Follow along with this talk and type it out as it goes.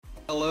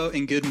Hello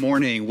and good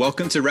morning.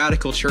 Welcome to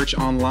Radical Church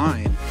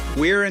Online.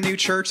 We're a new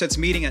church that's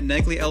meeting at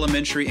Negley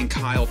Elementary in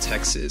Kyle,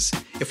 Texas.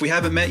 If we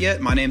haven't met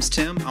yet, my name's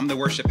Tim. I'm the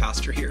worship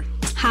pastor here.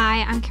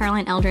 Hi, I'm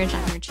Caroline Eldridge.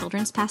 I'm your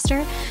children's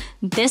pastor.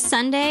 This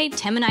Sunday,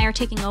 Tim and I are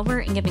taking over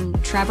and giving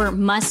Trevor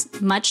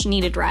much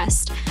needed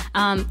rest.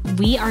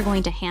 We are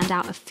going to hand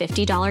out a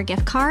 $50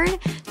 gift card.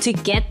 To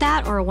get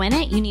that or win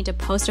it, you need to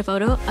post a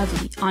photo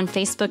on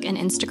Facebook and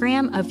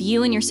Instagram of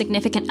you and your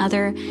significant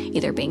other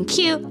either being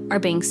cute or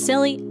being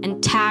silly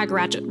and tag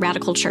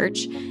Radical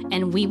Church,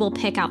 and we will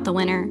pick out the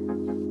winner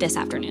this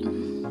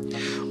afternoon.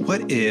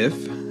 What if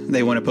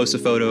they want to post a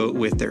photo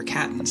with their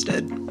cat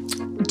instead?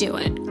 Do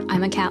it.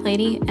 I'm a cat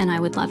lady and I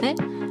would love it.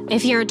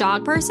 If you're a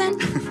dog person,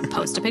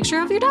 post a picture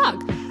of your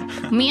dog.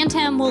 Me and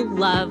Tim will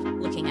love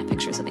looking at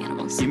pictures of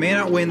animals. You may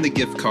not win the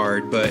gift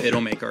card, but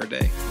it'll make our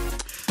day.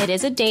 It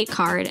is a date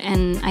card,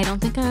 and I don't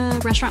think a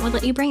restaurant would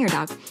let you bring your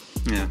dog.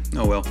 Yeah,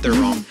 oh well, they're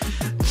wrong.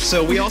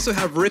 So we also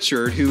have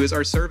Richard, who is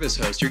our service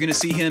host. You're going to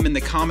see him in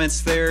the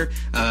comments there.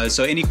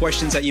 So any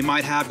questions that you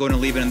might have, go ahead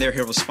and leave it in there.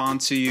 He'll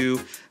respond to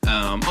you.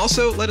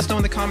 Also, let us know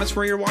in the comments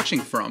where you're watching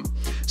from.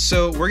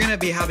 So we're going to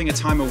be having a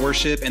time of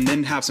worship and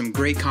then have some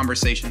great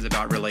conversations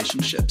about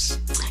relationships.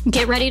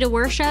 Get ready to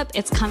worship.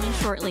 It's coming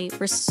shortly.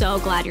 We're so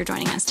glad you're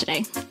joining us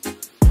today.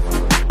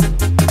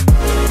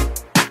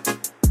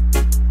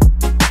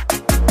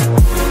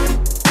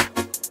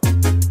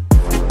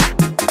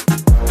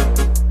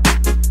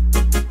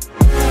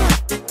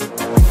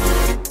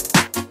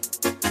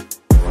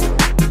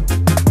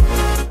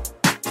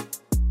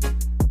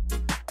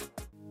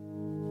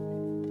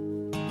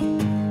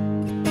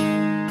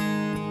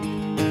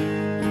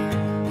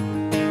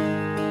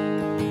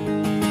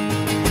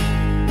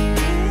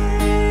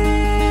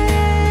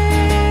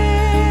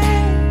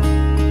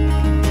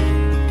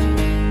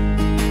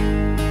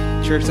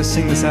 Church, let's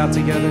sing this out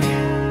together.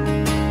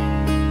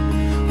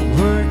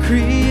 Were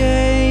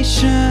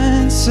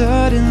creation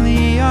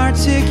suddenly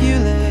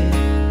articulate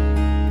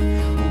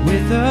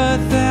with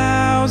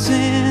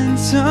 1,000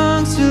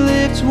 tongues to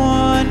lift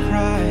one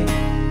cry,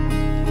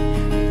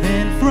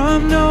 then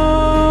from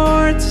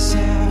north to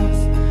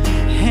south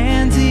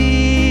and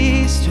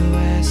east to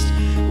west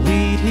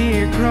we'd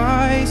hear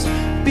Christ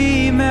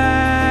be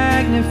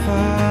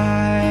magnified.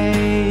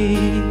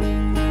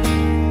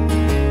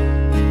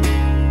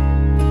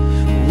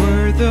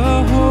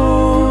 The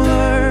whole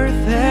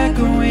earth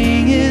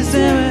echoing his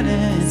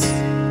eminence,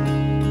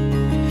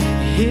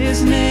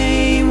 his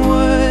name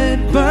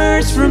would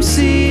burst from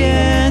sea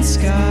and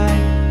sky,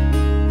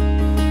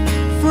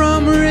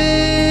 from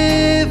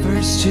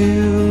rivers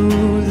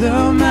to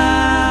the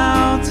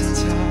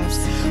mountaintops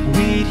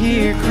we'd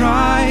hear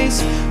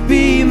Christ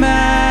be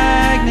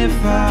magnified.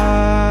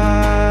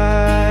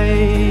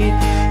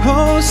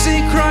 Oh,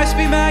 sing Christ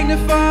be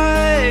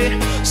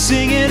magnified,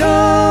 sing it,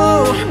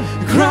 oh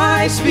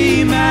Christ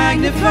be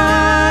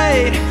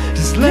magnified,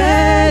 just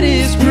let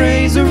his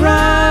praise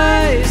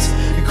arise.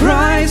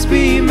 Christ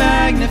be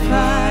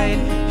magnified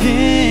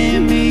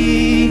in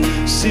me,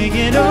 sing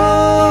it,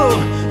 oh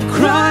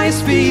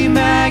Christ be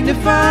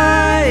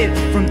magnified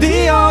from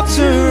the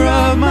altar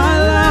of my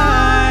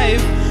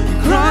life.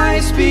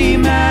 Christ be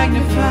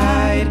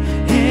magnified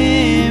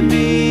in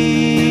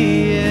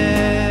me,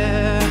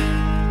 yeah.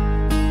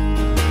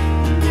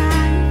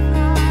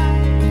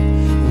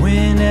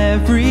 When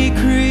every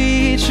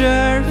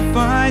creature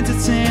finds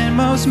its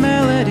inmost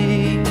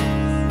melody,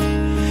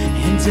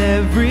 and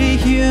every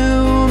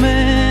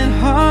human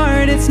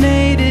heart its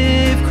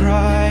native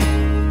cry,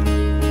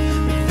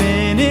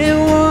 then in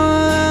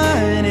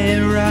one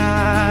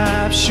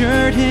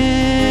enraptured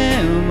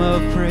hymn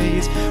of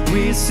praise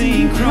we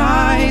sing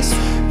Christ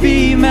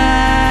be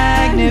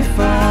magnified,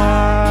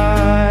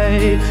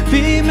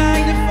 be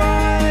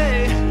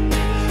magnified.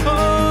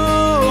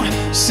 Oh,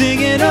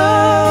 sing it,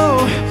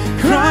 oh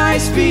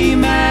Christ be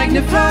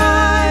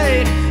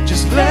magnified,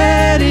 just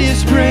let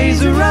his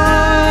praise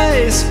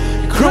arise.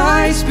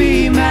 Christ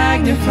be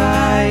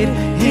magnified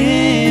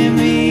in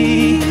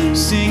me,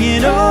 sing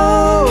it,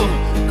 oh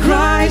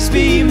Christ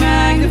be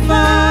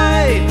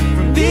magnified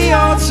from the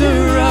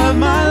altar of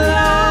my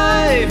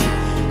life.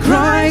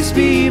 Christ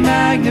be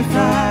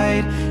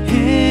magnified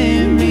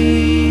in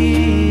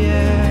me,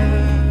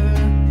 yeah.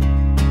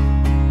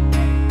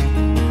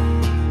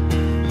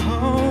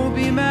 Oh,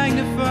 be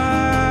magnified.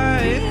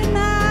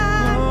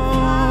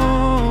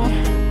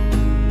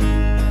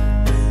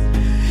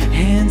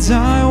 And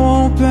I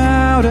won't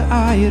bow to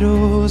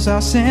idols,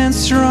 I'll stand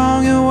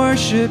strong and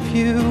worship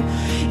you.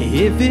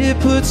 If it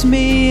puts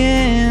me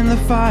in the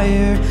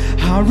fire,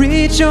 I'll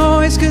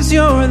rejoice 'cause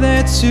you're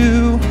there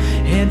too.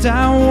 And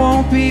I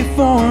won't be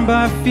formed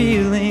by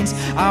feelings,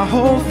 I'll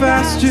hold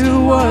fast to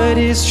what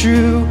is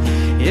true.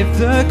 If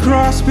the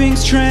cross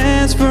brings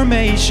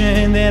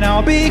transformation, then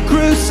I'll be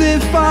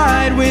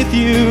crucified with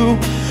you.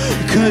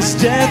 'Cause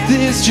death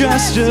is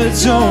just a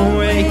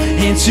doorway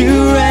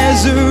into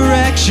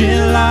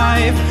resurrection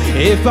life.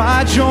 If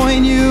I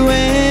join you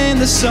in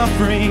the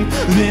suffering,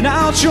 then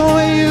I'll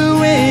join you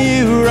when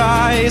you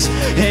rise.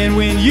 And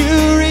when you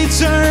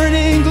return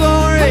in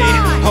glory,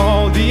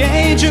 all the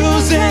angels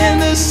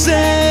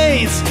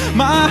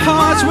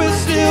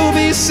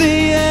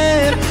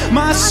seeing.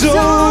 My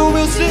soul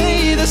will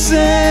stay the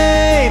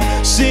same,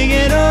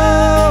 singing,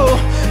 oh,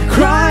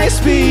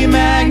 Christ be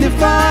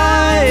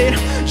magnified.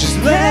 Just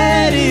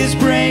let his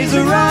praise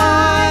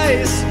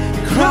arise.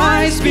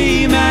 Christ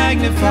be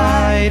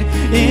magnified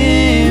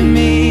in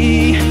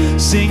me,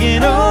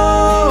 singing,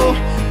 oh,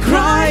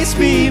 Christ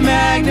be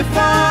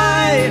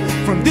magnified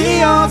from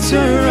the altar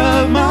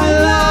of my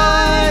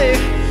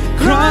life.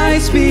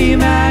 Christ be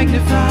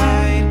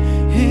magnified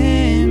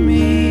in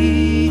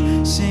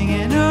me,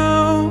 singing,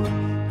 oh,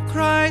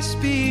 Christ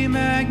be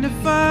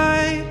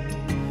magnified.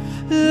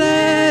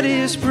 Let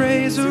his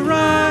praise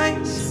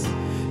arise.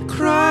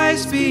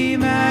 Christ be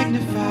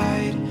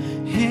magnified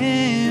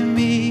in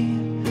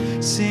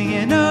me,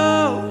 singing,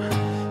 oh,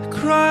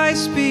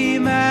 Christ be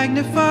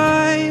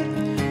magnified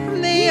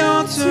from the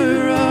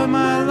altar of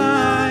my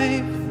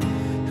life.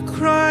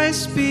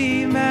 Christ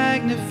be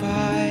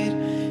magnified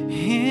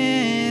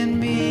in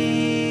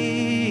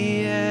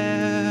me.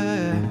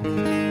 Yeah.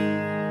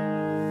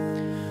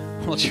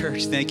 Well,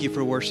 church, thank you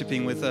for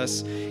worshiping with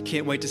us.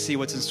 Can't wait to see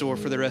what's in store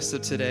for the rest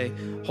of today.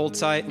 Hold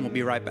tight, and we'll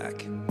be right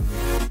back.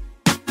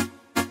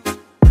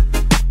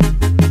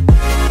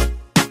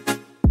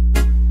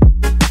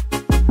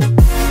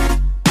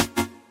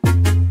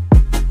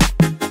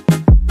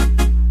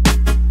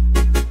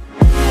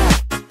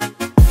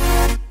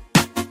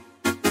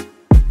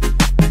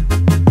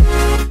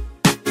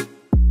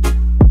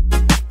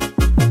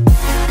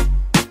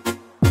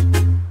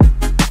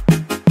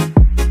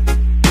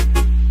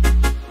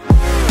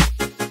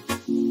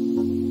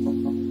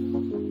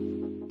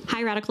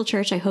 Radical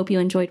Church, I hope you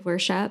enjoyed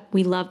worship.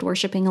 We loved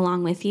worshiping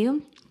along with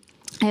you.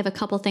 I have a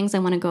couple things I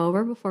want to go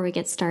over before we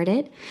get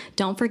started.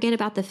 Don't forget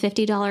about the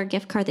 $50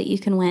 gift card that you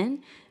can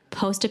win.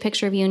 Post a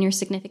picture of you and your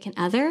significant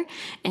other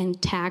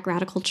and tag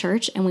Radical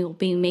Church, and we will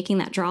be making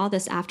that draw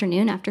this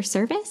afternoon after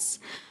service.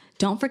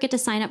 Don't forget to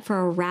sign up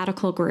for a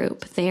Radical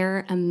group.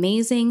 They're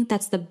amazing.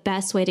 That's the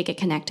best way to get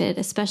connected,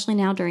 especially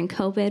now during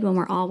COVID when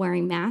we're all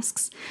wearing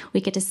masks. We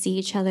get to see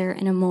each other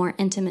in a more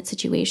intimate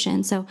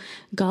situation. So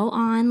go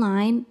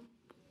online.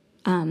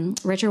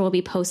 Richard will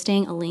be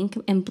posting a link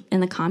in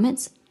the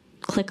comments.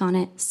 Click on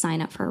it,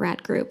 sign up for a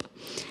Rad group.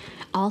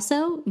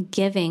 Also,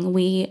 giving.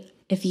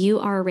 If you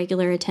are a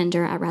regular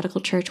attender at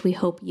Radical Church, we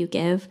hope you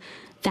give.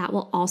 That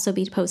will also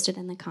be posted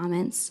in the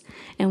comments.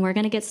 And we're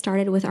going to get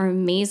started with our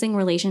amazing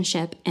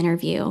relationship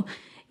interview.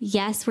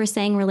 Yes, we're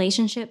saying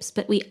relationships,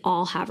 but we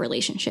all have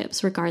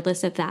relationships,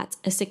 regardless if that's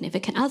a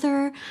significant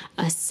other,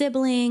 a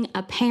sibling,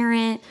 a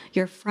parent,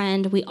 your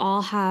friend. We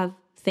all have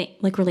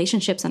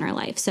relationships in our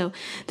life. So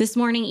this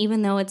morning,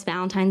 even though it's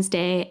Valentine's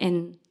Day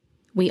and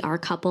we are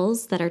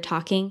couples that are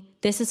talking,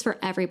 this is for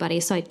everybody.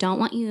 So I don't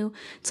want you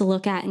to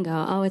look at and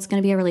go, oh, it's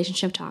going to be a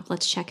relationship talk.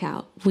 Let's check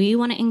out. We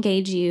want to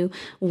engage you.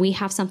 We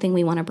have something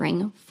we want to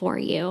bring for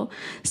you.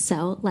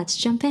 So let's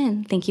jump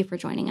in. Thank you for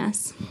joining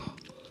us.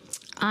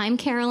 I'm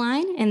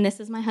Caroline, and this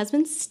is my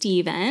husband,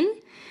 Steven.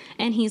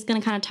 And he's going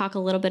to kind of talk a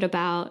little bit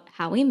about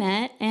how we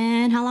met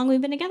and how long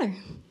we've been together.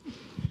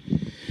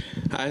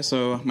 Hi,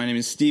 so my name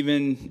is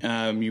Steven.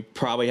 You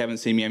probably haven't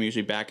seen me. I'm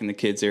usually back in the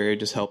kids area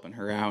just helping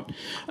her out.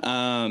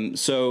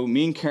 So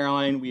me and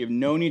Caroline, we have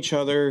known each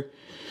other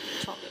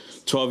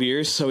 12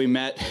 years. So we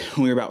met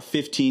when we were about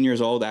 15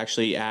 years old,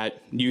 actually,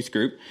 at youth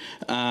group.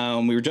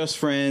 We were just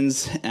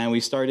friends, and we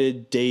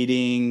started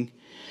dating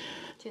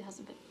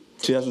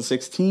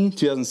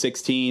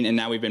 2016, and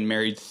now we've been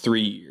married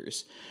 3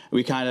 years.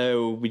 We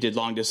did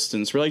long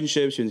distance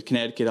relationships. She was in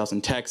Connecticut, I was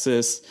in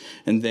Texas.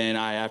 And then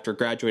after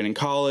graduating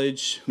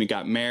college, we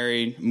got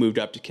married, moved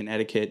up to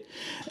Connecticut.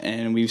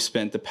 And we've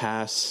spent the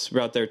past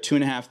about there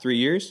 2.5, 3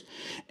 years.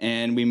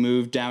 And we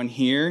moved down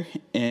here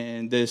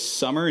this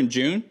summer in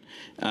June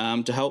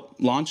to help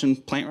launch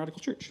and plant Radical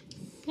Church.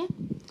 Yeah.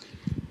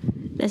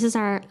 This is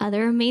our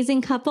other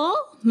amazing couple,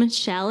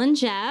 Michelle and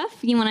Jeff.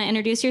 You want to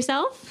introduce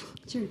yourself?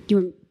 Sure. Do you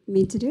want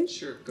me to do it?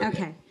 Sure. Go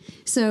ahead.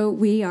 So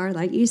we are,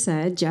 like you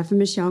said, Jeff and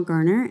Michelle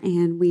Garner,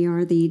 and we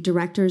are the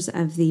directors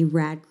of the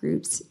RAD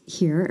groups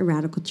here at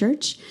Radical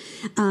Church.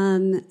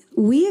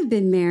 We have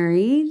been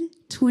married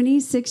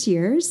 26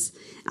 years.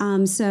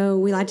 So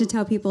we like to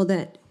tell people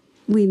that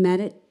we met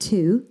at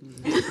 2,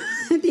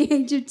 at the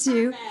age of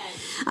 2.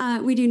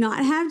 We do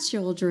not have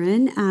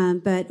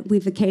children, but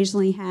we've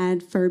occasionally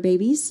had fur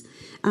babies.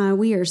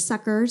 We are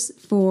suckers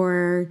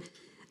for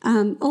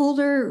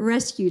older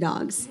rescue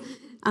dogs.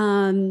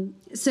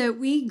 So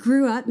we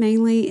grew up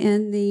mainly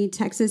in the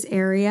Texas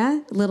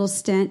area, a little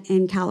stint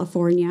in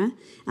California.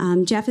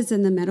 Jeff is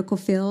in the medical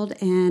field,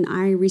 and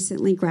I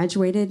recently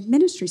graduated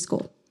ministry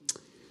school.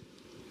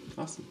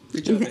 Awesome.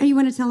 Good job. You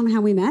want to tell them how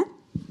we met?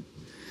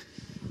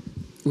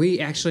 We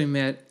actually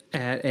met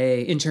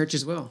in church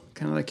as well,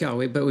 kind of like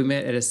y'all. But we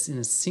met in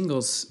a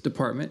singles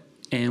department,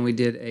 and we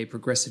did a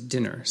progressive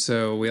dinner.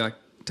 So we like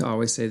to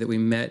always say that we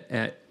met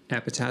at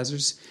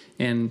appetizers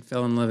and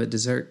fell in love at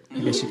dessert, I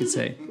guess you could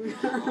say.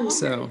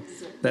 So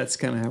that's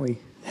kind of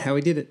how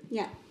we did it.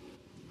 Yeah.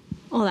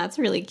 Oh, that's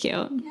really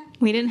cute.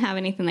 We didn't have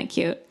anything that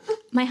cute.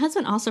 My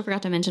husband also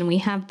forgot to mention we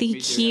have the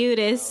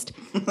cutest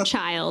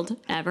child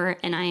ever,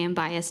 and I am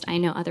biased. I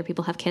know other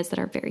people have kids that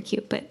are very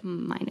cute, but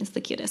mine is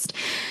the cutest.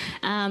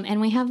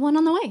 And we have one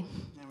on the way.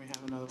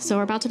 So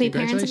we're about to be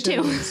parents of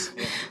 2,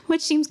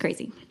 which seems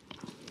crazy.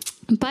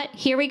 But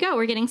here we go.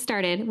 We're getting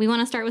started. We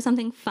want to start with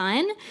something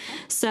fun.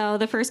 So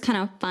the first kind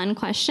of fun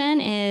question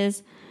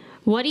is,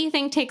 what do you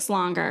think takes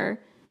longer,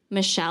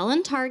 Michelle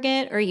in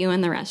Target or you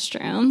in the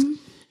restroom?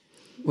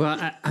 Well,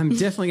 I'm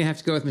definitely going to have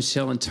to go with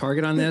Michelle in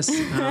Target on this.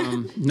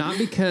 Not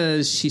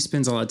because she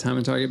spends a lot of time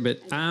in Target, but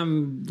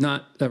I'm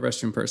not a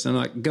restroom person. I'm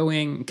like, go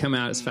in, come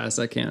out as fast as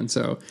I can.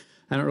 So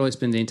I don't really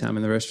spend any time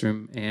in the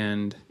restroom.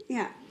 And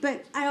yeah,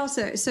 but I'll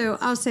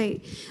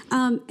say,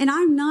 and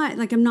I'm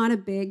not a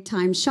big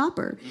time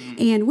shopper.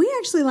 And we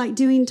actually like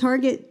doing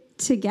Target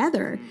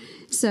together.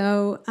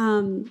 So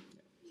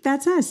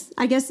that's us,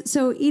 I guess.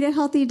 So eat a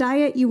healthy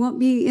diet. You won't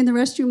be in the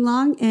restroom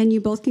long, and you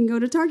both can go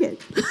to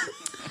Target.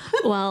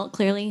 Well,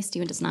 clearly,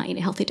 Steven does not eat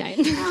a healthy diet.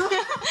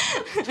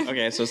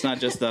 Okay, so it's not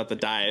just about the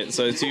diet.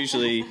 So it's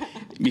usually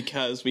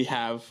because we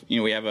have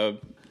a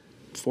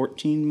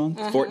 14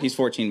 month. He's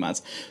 14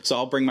 months. So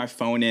I'll bring my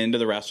phone into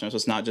the restroom. So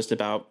it's not just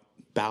about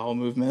bowel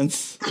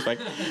movements.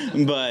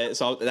 But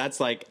so that's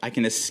like I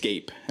can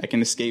escape. I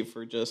can escape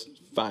for just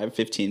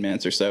 15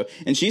 minutes or so.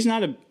 And she's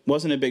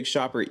wasn't a big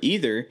shopper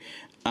either.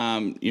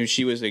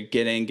 She was a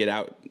get in, get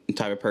out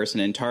type of person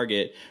in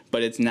Target,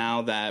 but it's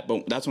now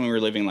but that's when we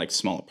were living like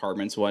small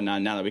apartments and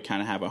whatnot. Now that we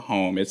kind of have a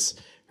home,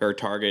 her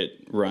Target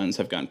runs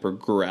have gotten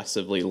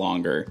progressively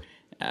longer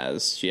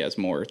as she has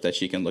more that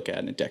she can look at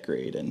and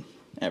decorate and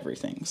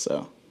everything.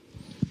 So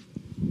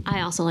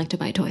I also like to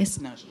buy toys.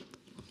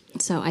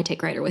 So I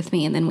take Ryder with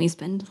me, and then we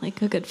spend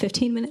like a good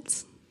 15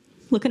 minutes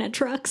looking at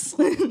trucks.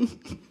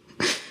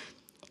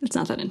 It's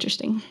not that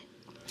interesting.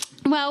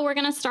 Well, we're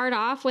going to start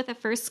off with the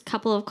first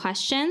couple of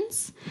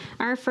questions.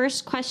 Our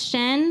first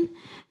question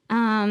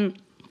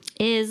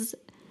is,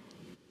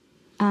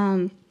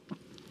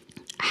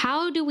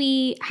 how do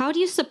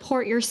you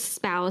support your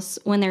spouse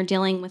when they're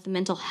dealing with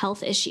mental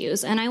health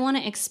issues? And I want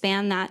to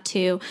expand that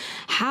to,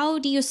 how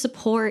do you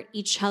support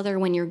each other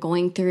when you're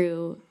going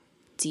through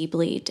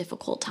deeply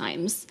difficult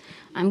times?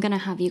 I'm going to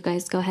have you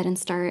guys go ahead and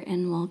start,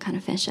 and we'll kind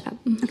of finish it up.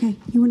 Okay.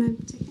 You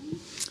want to take it?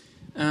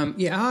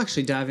 I'll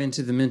actually dive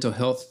into the mental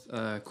health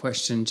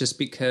question just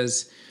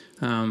because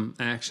I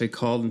actually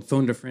called and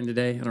phoned a friend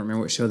today. I don't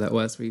remember what show that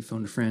was where you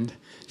phoned a friend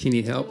if you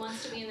need help. Who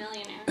wants to be a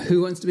millionaire?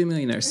 Who wants to be a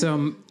millionaire?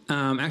 So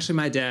actually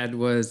my dad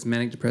was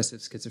manic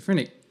depressive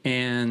schizophrenic.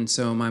 And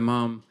so my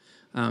mom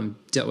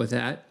dealt with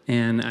that,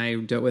 and I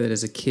dealt with it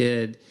as a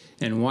kid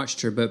and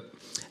watched her. But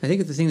I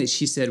think the thing that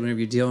she said whenever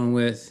you're dealing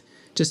with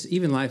just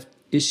even life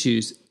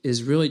issues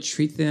is really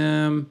treat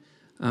them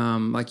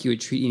like you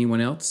would treat anyone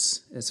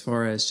else, as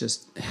far as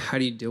just how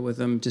do you deal with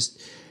them,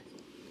 just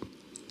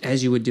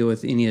as you would deal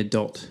with any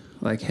adult,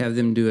 like have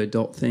them do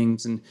adult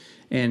things.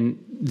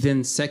 And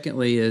then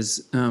secondly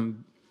is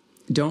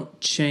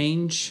don't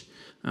change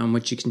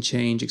what you can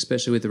change,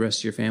 especially with the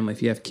rest of your family.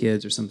 If you have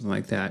kids or something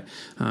like that,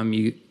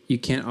 you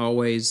can't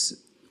always,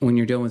 when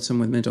you're dealing with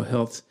someone with mental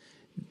health,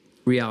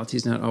 reality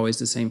is not always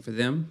the same for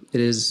them.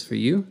 It is for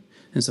you.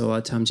 And so a lot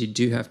of times you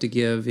do have to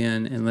give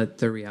in and let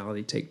the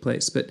reality take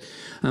place. But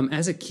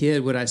as a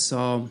kid, what I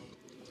saw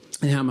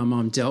and how my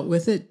mom dealt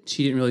with it,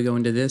 she didn't really go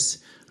into this.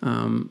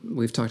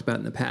 We've talked about it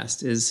in the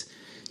past, is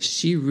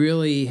she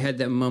really had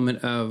that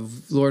moment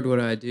of, Lord, what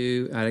do I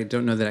do? I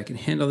don't know that I can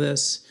handle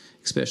this,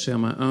 especially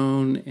on my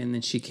own. And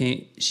then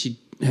she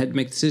had to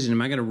make a decision.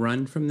 Am I going to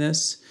run from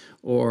this,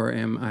 or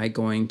am I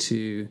going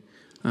to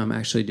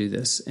actually do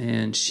this?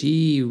 And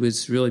she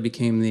really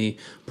became the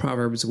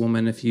Proverbs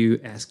woman, if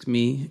you asked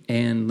me,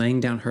 and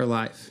laying down her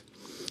life.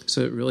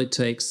 So it really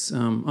takes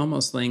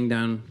almost laying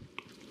down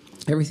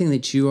everything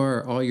that you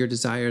are, all your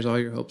desires, all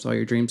your hopes, all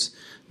your dreams,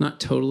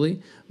 not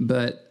totally,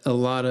 but a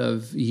lot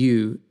of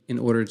you, in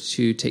order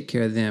to take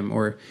care of them,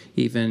 or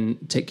even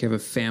take care of a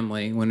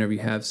family whenever you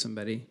have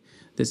somebody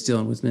that's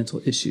dealing with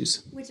mental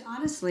issues. Which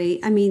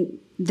honestly, I mean,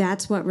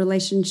 that's what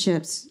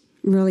relationships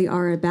really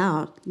are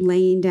about,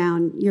 laying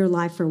down your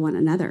life for one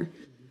another.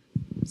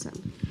 So,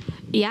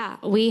 yeah,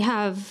 we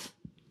have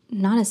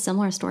not a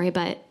similar story,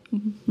 but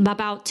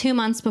about 2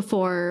 months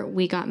before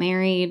we got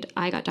married,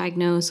 I got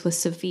diagnosed with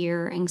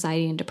severe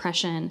anxiety and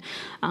depression.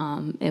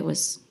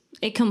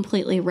 It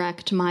completely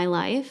wrecked my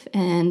life,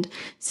 and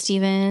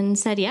Steven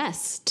said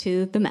yes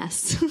to the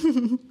mess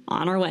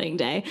on our wedding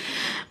day,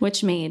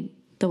 which made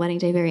the wedding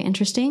day very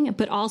interesting,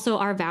 but also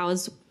our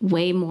vows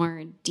way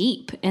more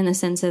deep, in the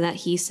sense of that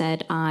he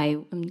said, I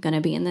am going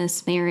to be in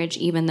this marriage,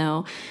 even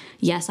though,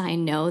 yes, I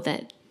know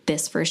that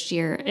this first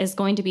year is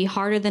going to be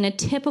harder than a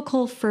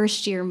typical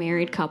first year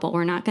married couple.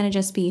 We're not going to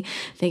just be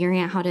figuring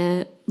out how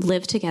to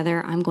live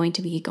together. I'm going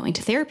to be going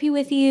to therapy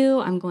with you.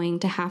 I'm going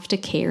to have to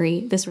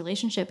carry this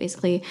relationship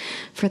basically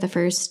for the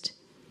first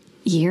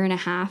year and a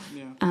half.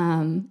 Yeah.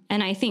 And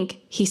I think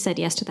he said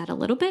yes to that a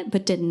little bit,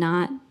 but did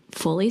not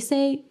fully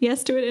say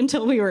yes to it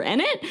until we were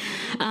in it.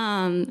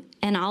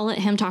 And I'll let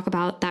him talk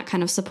about that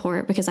kind of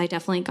support because I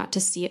definitely got to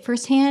see it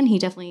firsthand. He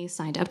definitely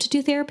signed up to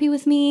do therapy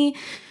with me.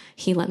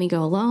 He let me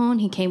go alone.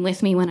 He came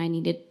with me when I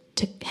needed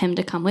him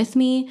to come with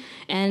me.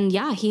 And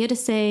yeah, he had to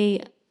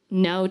say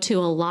no to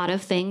a lot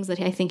of things that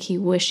I think he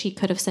wished he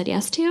could have said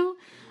yes to,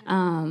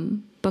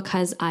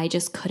 because I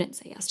just couldn't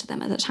say yes to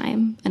them at the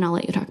time. And I'll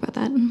let you talk about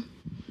that.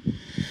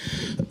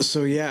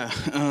 So yeah,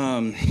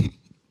 oh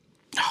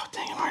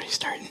dang, I'm already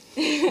starting.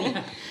 Do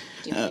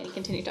you want me to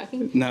continue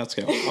talking? No, let's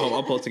go.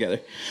 I'll pull it together.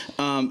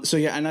 So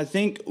yeah, and I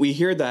think we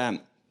hear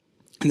that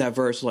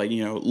verse, like,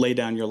 you know, lay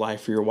down your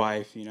life for your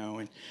wife, you know,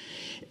 and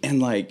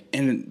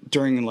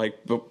during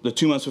like the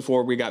 2 months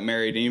before we got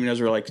married, and even as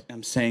we're like,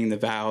 I'm saying the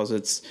vows,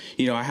 it's,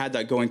 you know, I had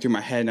that going through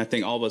my head, and I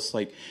think all of us,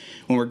 like,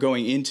 when we're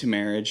going into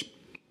marriage,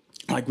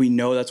 like, we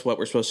know that's what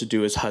we're supposed to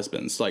do as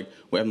husbands. Like,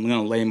 I'm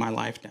going to lay my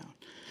life down.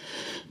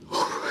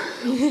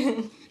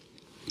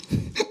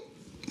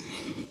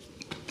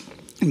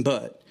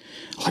 But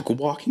like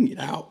walking it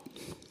out,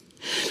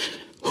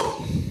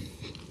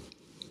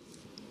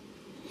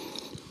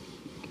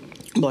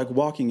 like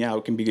walking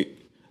out can be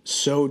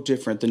so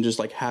different than just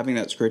like having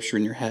that scripture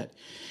in your head,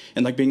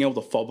 and like being able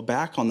to fall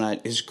back on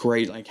that is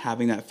great, like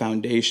having that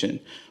foundation.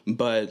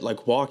 But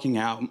like walking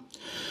out,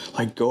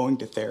 like going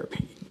to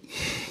therapy,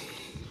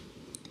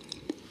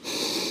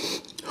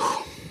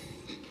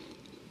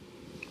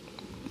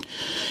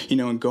 you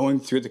know, and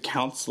going through the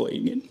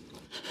counseling and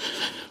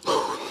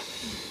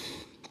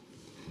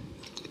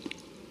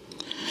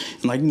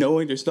like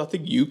knowing there's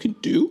nothing you can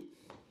do.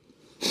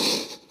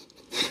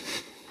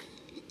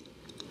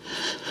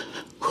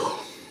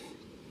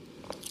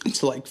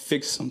 To like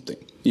fix something,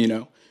 you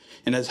know.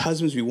 And as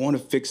husbands, we want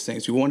to fix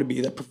things. We want to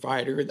be that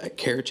provider, that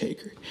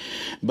caretaker.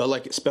 But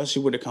like,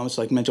 especially when it comes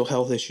to like mental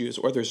health issues,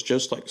 or there's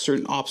just like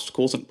certain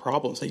obstacles and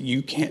problems that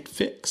you can't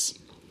fix.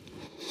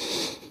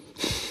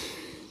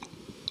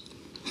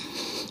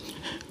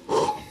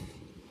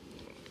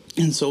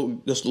 And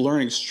so just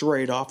learning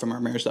straight off from our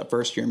marriage, that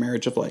first year of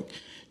marriage, of like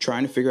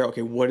trying to figure out,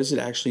 okay, what does it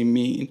actually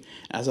mean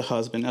as a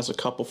husband, as a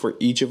couple, for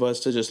each of us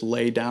to just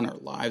lay down our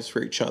lives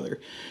for each other.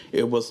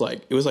 It was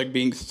like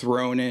being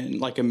thrown in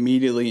like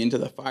immediately into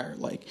the fire.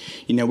 Like,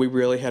 you know, we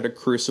really had a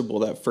crucible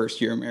that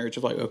first year of marriage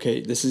of like, okay,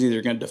 this is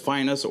either going to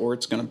define us or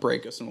it's going to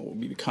break us and what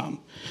we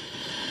become.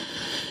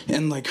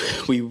 And like,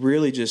 we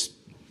really just,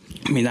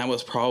 I mean, that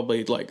was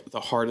probably like the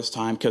hardest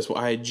time, because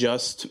I had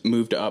just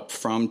moved up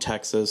from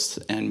Texas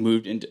and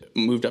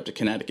moved up to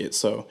Connecticut.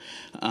 So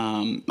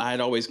I had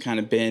always kind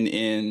of been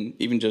in,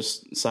 even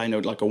just side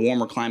note, like a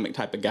warmer climate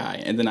type of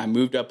guy. And then I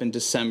moved up in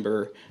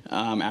December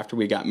after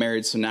we got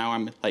married. So now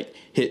I'm like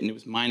hitting, it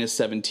was minus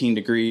 17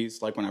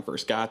 degrees. Like when I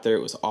first got there,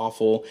 it was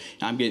awful.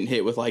 I'm getting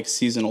hit with like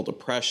seasonal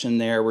depression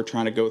there. We're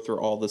trying to go through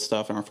all this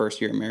stuff in our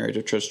first year of marriage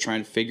of just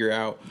trying to figure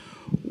out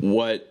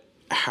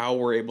how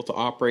we're able to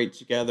operate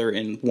together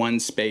in one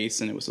space,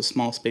 and it was a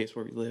small space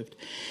where we lived,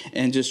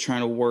 and just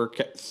trying to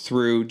work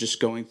through, just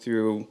going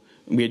through.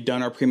 We had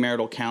done our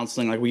premarital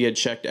counseling, like we had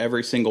checked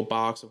every single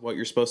box of what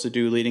you're supposed to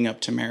do leading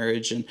up to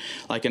marriage, and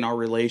like in our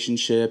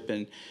relationship,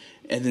 and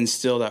then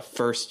still that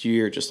first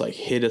year just like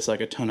hit us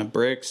like a ton of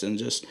bricks. And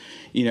just,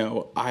 you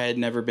know, I had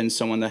never been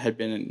someone that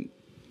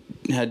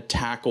had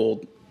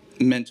tackled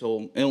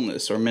mental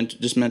illness or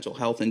just mental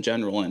health in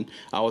general, and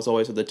I was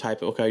always the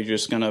type of, okay, you're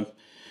just gonna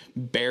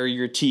bury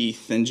your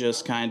teeth and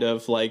just kind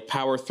of like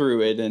power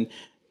through it. And,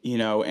 you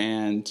know,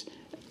 and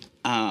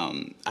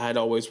I'd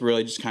always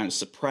really just kind of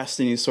suppressed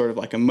any sort of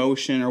like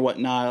emotion or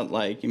whatnot.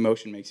 Like,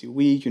 emotion makes you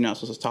weak. You're not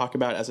supposed to talk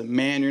about it. As a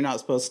man, you're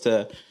not supposed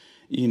to,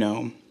 you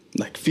know,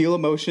 like feel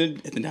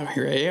emotion. And then now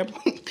here I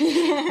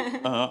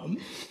am.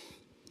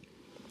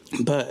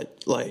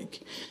 But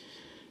like,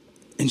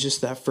 and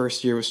just that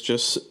first year was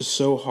just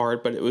so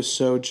hard, but it was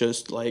so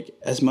just like,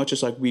 as much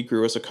as like we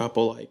grew as a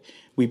couple, like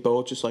we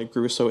both just like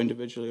grew so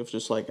individually of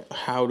just like,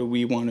 how do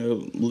we want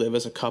to live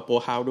as a couple?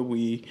 How do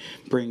we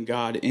bring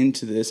God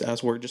into this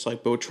as we're just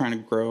like both trying to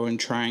grow and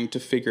trying to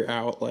figure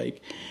out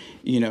like,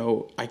 you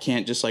know, I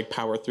can't just like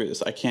power through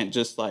this. I can't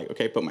just like,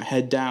 okay, put my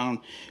head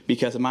down,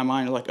 because in my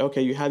mind, I'm like,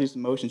 okay, you have these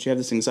emotions, you have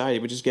this anxiety,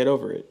 but just get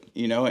over it,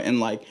 you know? And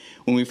like,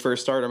 when we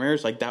first started our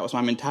marriage, like that was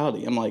my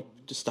mentality. I'm like,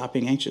 just stop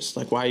being anxious.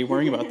 Like, why are you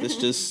worrying about this?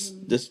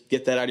 Just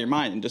get that out of your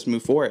mind and just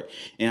move forward.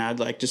 And I'd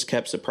like just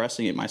kept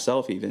suppressing it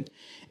myself even.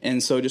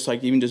 And so just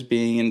like, even just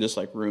being in just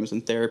like rooms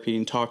and therapy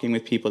and talking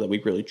with people that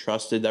we really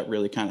trusted, that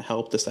really kind of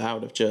helped us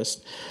out, of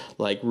just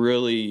like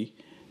really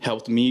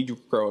helped me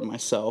grow in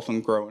myself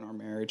and grow in our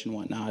marriage and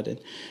whatnot.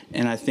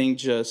 And I think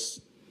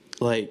just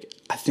like,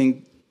 I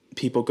think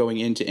people going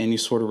into any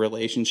sort of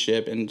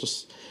relationship, and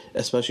just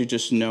especially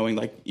just knowing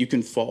like you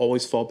can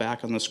always fall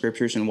back on the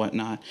scriptures and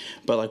whatnot,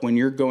 but like when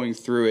you're going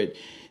through it,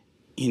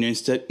 you know,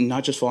 instead,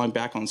 not just falling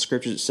back on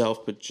scriptures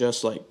itself, but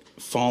just like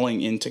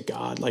falling into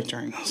God, like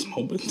during those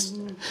moments.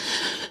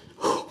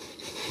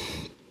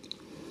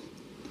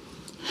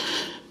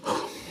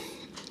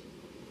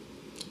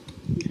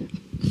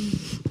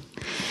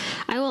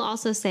 I will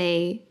also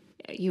say,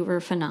 you were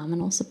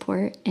phenomenal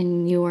support,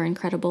 and you were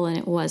incredible, and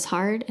it was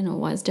hard and it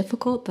was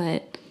difficult,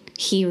 but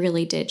he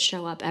really did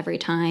show up every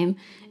time.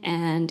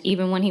 And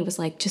even when he was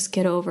like, just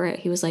get over it,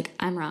 he was like,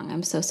 I'm wrong,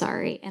 I'm so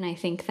sorry. And I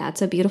think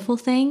that's a beautiful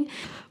thing.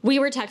 We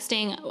were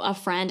texting a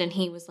friend, and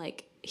he was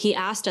like, he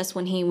asked us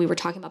when we were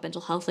talking about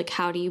mental health, like,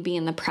 how do you be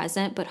in the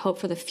present but hope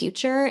for the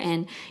future?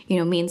 And, you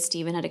know, me and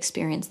Steven had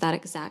experienced that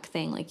exact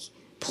thing, like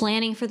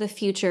planning for the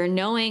future,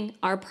 knowing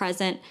our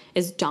present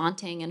is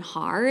daunting and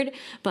hard,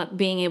 but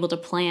being able to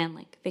plan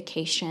like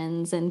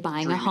vacations and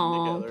buying a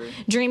home,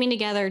 dreaming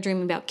together,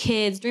 dreaming about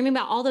kids, dreaming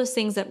about all those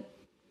things that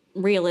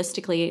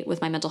realistically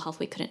with my mental health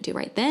we couldn't do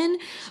right then,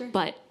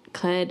 but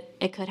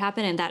it could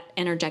happen. And that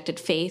interjected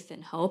faith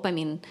and hope, I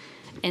mean,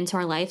 into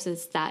our lives.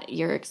 Is that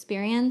your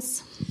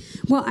experience?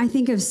 Well, I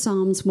think of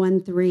Psalms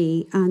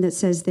 1:3 that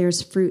says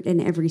there's fruit in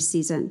every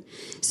season.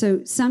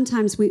 So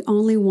sometimes we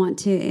only want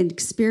to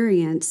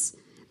experience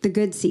the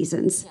good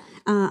seasons.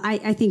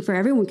 I think for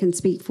everyone can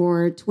speak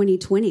for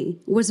 2020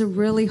 was a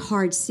really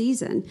hard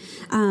season.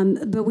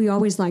 But we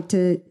always like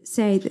to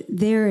say that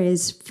there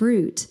is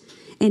fruit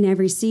in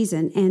every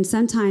season. And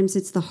sometimes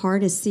it's the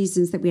hardest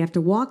seasons that we have to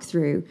walk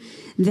through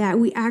that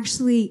we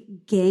actually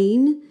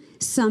gain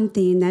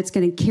something that's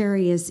going to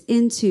carry us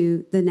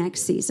into the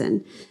next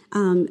season.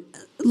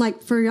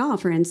 Like for y'all,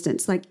 for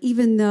instance, like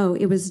even though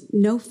it was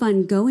no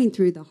fun going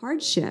through the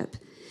hardship,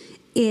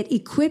 it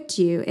equipped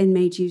you and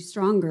made you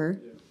stronger.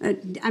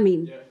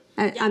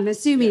 I'm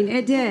assuming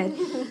it did.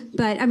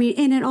 But I mean,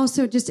 and it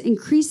also just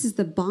increases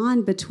the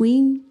bond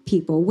between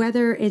people,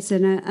 whether it's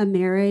in a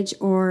marriage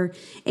or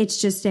it's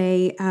just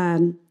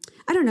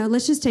I don't know,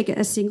 let's just take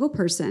a single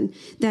person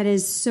that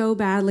is so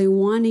badly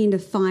wanting to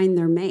find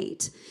their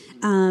mate.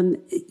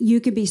 You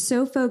could be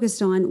so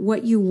focused on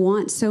what you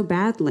want so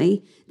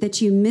badly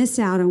that you miss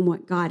out on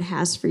what God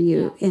has for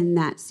you in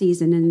that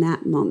season, in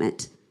that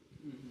moment.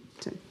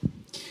 So.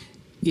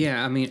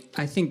 Yeah, I mean,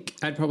 I think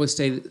I'd probably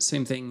say the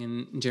same thing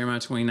in Jeremiah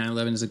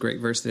 29:11 is a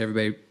great verse that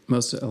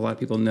a lot of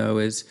people know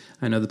is,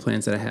 I know the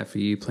plans that I have for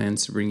you,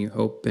 plans to bring you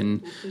hope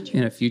and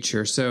in a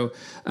future. So,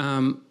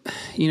 no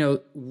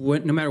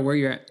matter where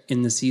you're at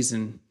in the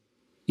season,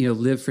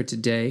 live for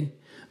today,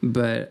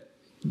 but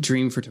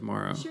dream for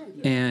tomorrow. Sure.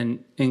 And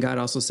God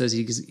also says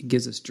he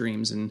gives us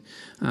dreams. And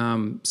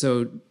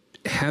so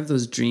have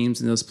those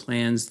dreams and those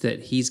plans that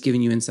he's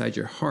given you inside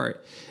your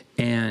heart,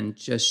 and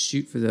just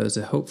shoot for those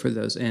and hope for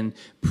those and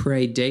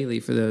pray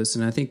daily for those.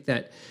 And I think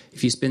that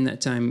if you spend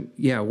that time,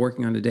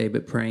 working on today,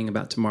 but praying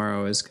about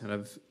tomorrow is kind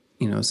of,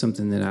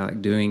 something that I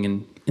like doing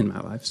in my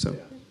life. So,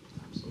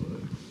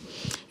 absolutely.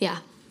 Yeah,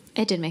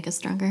 it did make us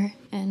stronger.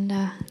 And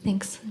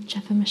thanks,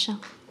 Jeff and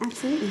Michelle.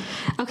 Absolutely.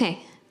 Okay,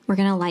 we're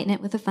going to lighten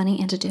it with a funny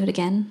antidote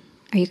again.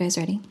 Are you guys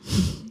ready?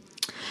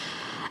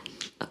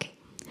 Okay.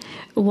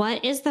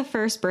 What is the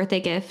first birthday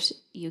gift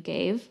you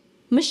gave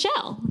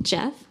Michelle,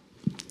 Jeff?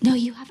 No,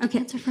 you have to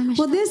answer for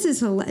Michelle. Well, this is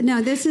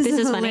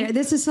funny.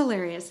 This is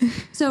hilarious.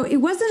 So it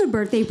wasn't a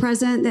birthday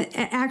present. That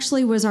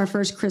actually was our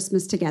first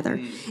Christmas together.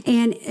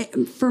 And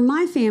for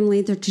my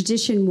family, the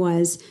tradition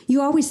was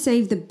you always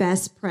save the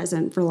best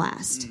present for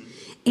last.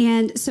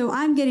 And so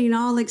I'm getting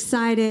all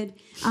excited.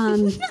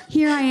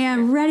 Here I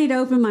am, ready to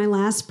open my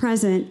last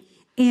present.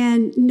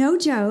 And no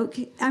joke,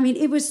 I mean,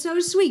 it was so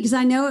sweet because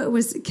I know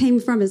it came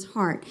from his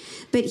heart.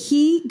 But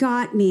he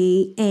got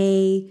me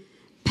a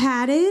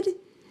padded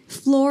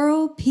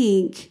floral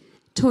pink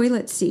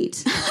toilet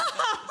seat.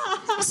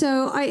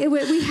 So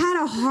we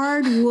had a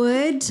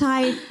hardwood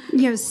type,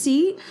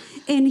 seat,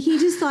 and he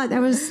just thought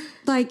that was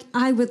like,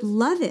 I would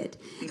love it.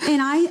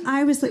 And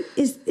I was like,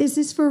 is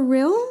this for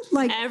real?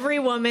 Like every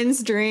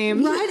woman's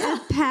dream, right?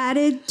 A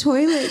padded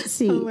toilet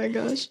seat. Oh my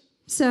gosh.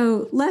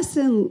 So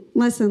lesson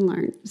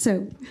learned.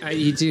 So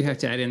you do have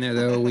to add in there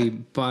though. We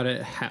bought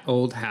an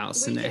old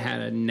house and it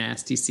had a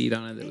nasty seat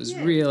on it that was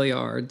really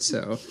hard.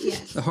 So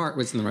the heart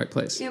was in the right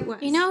place. it was.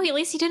 At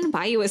least he didn't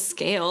buy you a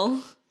scale.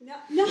 No.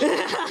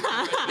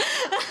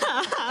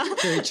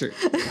 Very true.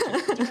 Do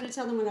you want to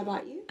tell them what I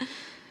bought you?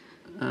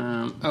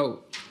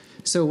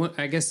 So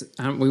I guess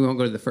we won't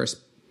go to the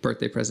first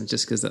birthday present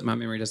just because my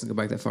memory doesn't go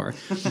back that far.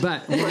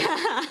 But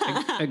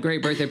a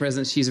great birthday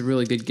present. She's a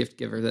really good gift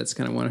giver. That's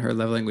kind of one of her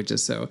love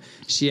languages. So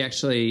she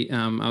actually,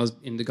 I was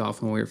into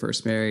golf when we were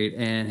first married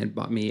and had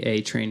bought me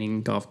a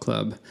training golf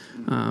club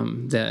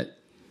that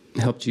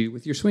helped you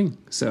with your swing.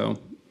 So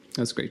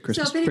that's great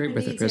Christmas. So if great anyone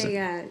birthday needs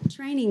present. a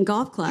training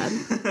golf club,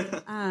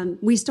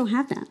 we still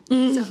have that.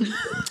 So.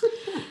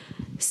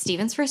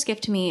 Steven's first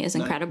gift to me is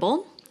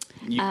incredible.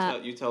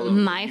 You tell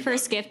them. My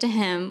first gift to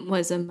him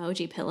was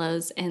emoji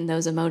pillows, and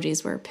those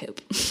emojis were poop.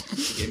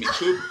 Give me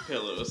poop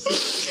pillows.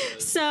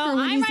 So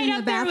I'm right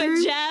up there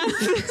with Jeff.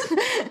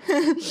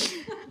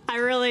 I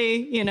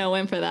really,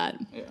 went for that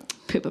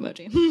poop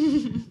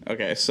emoji.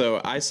 Okay,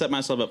 so I set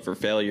myself up for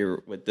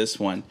failure with this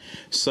one.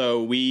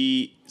 So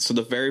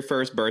the very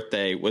first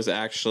birthday was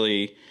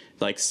actually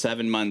like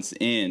 7 months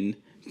in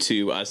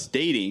to us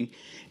dating,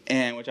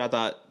 and which I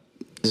thought,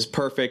 this is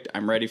perfect.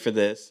 I'm ready for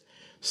this.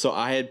 So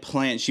I had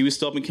planned, she was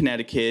still up in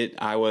Connecticut.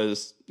 I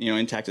was,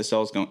 in Texas, so I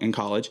was in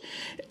college.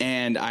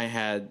 And I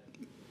had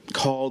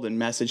called and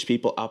messaged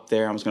people up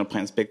there. I was going to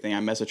plan this big thing. I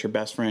messaged her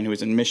best friend who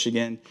was in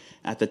Michigan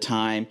at the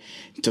time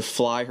to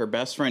fly her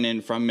best friend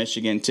in from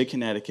Michigan to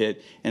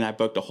Connecticut, and I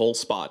booked a whole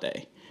spa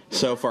day.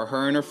 So for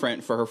her and her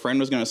friend,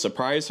 was going to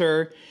surprise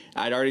her.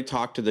 I'd already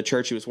talked to the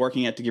church she was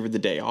working at to give her the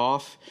day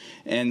off.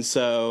 And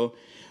so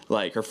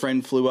like her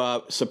friend flew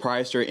up,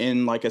 surprised her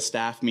in like a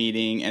staff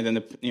meeting. And then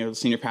the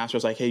senior pastor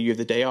was like, hey, you have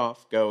the day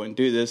off. Go and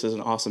do this as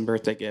an awesome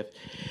birthday gift.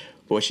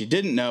 But what she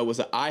didn't know was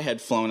that I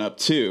had flown up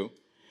too.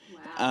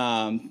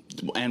 Wow.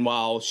 And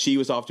while she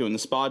was off doing the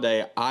spa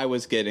day, I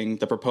was getting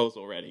the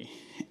proposal ready.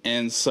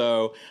 And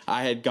so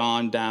I had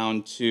gone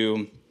down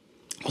to,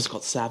 what's it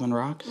called? Savin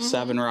Rock? Mm-hmm.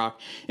 Savin Rock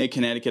in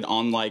Connecticut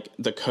on like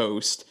the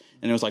coast.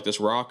 And it was like this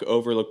rock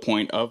overlook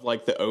point of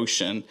like the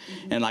ocean.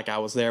 Mm-hmm. And like I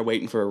was there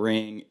waiting for a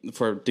ring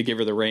to give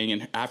her the ring.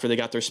 And after they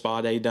got their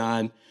spa day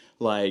done,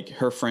 like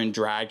her friend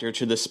dragged her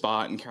to the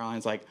spot, and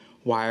Caroline's like,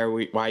 why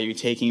are you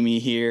taking me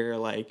here?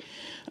 Like,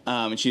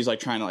 and she's like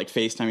trying to like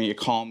FaceTime me to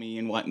call me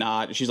and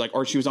whatnot. And she's like,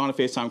 or she was on a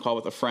FaceTime call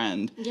with a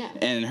friend. Yeah.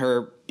 And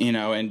her,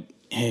 and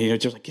hey,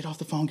 just like, get off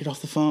the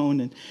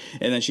phone. And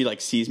then she like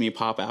sees me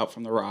pop out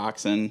from the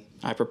rocks, and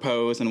I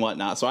propose and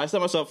whatnot. So I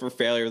set myself for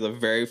failure. The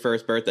very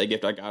first birthday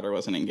gift I got her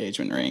was an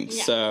engagement ring.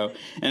 Yeah. So,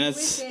 and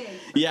it's,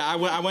 yeah,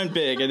 I went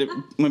big. I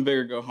went big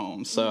or go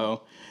home.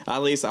 So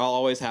at least I'll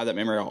always have that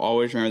memory. I'll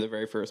always remember the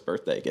very first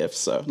birthday gift.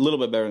 So a little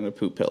bit better than a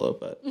poop pillow,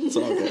 but it's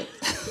all good.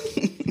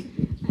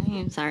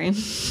 I'm sorry.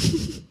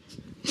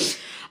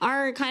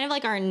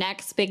 Our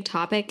next big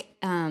topic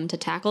to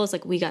tackle is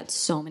like, we got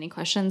so many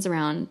questions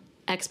around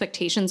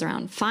expectations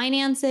around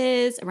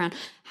finances, around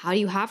how do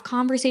you have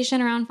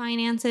conversation around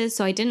finances.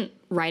 So I didn't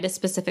write a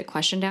specific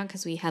question down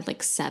because we had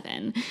like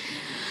 7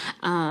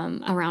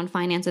 around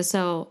finances.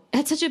 So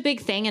that's such a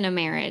big thing in a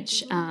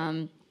marriage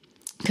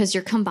because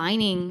you're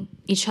combining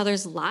each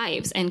other's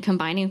lives, and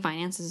combining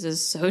finances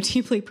is so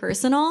deeply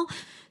personal.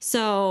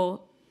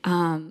 So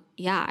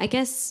yeah, I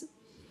guess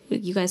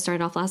you guys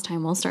started off last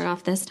time. We'll start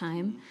off this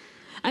time.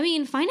 I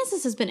mean,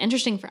 finances has been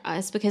interesting for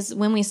us because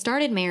when we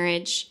started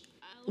marriage,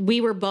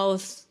 we were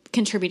both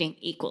contributing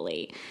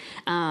equally.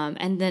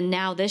 And then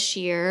now this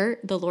year,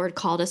 the Lord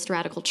called us to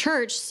Radical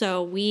Church.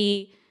 So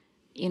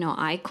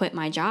I quit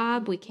my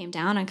job. We came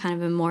down and kind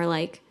of been more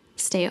like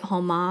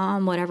stay-at-home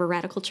mom, whatever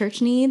Radical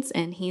Church needs.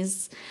 And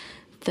he's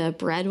the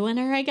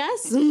breadwinner, I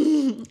guess.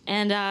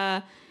 And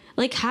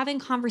like having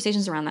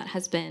conversations around that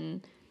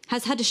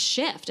has had to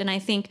shift. And I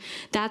think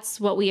that's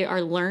what we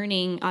are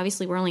learning.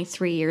 Obviously, we're only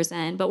 3 years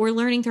in, but we're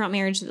learning throughout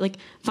marriage, like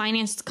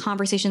finance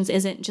conversations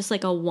isn't just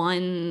like a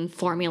one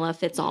formula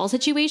fits all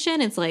situation.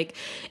 It's like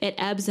it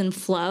ebbs and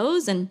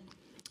flows. And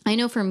I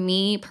know for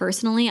me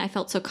personally, I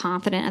felt so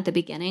confident at the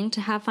beginning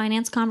to have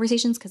finance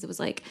conversations because it was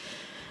like,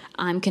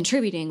 I'm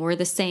contributing, we're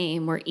the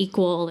same, we're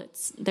equal.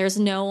 There's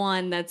no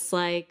one that's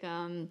like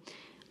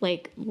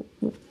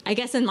I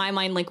guess in my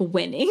mind, like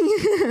winning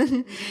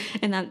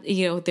and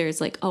that,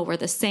 there's like, oh, we're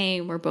the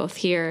same. We're both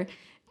here.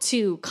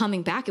 To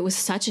coming back, it was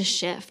such a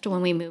shift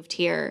when we moved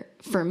here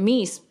for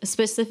me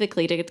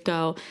specifically to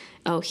go,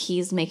 oh,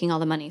 he's making all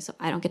the money, so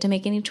I don't get to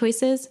make any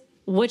choices,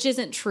 which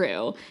isn't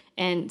true.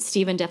 And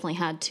Stephen definitely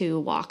had to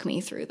walk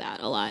me through that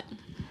a lot.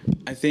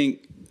 I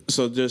think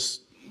so.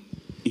 Just,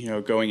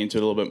 going into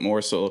it a little bit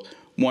more. So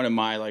one of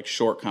my like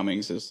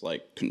shortcomings is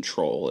like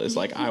control. Is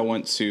like I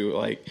want to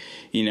like,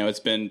 it's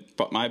been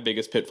my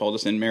biggest pitfall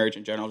just in marriage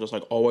in general, just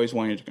like always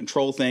wanting to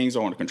control things. I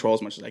want to control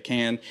as much as I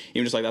can.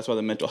 Even just like that's why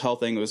the mental health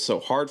thing was so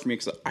hard for me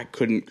because I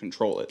couldn't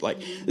control it. Like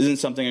this isn't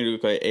something I do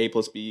like A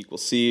plus B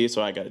equals C.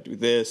 So I got to do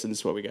this, and this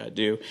is what we got to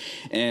do.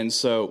 And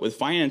so with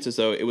finances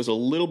though, it was a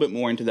little bit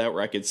more into that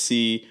where I could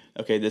see,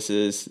 okay, this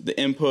is the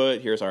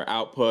input, here's our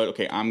output.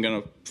 Okay, I'm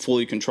going to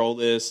fully control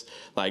this,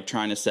 like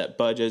trying to set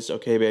budgets.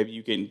 Okay, baby,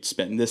 you can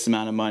spend this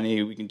amount of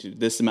money. We can do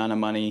this amount of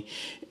money.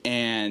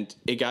 And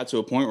it got to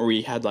a point where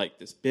we had like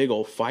this big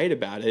old fight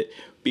about it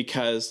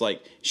because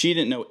like she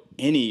didn't know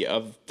any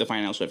of the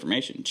financial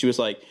information. She was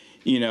like,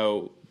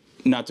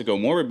 not to go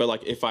morbid, but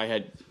like if I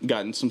had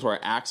gotten some sort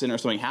of accident or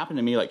something happened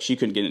to me, like she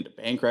couldn't get into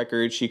bank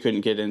records. She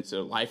couldn't get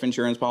into life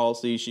insurance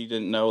policy. She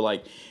didn't know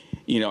like,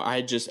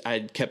 I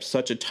had kept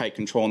such a tight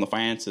control on the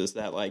finances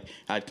that like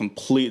I'd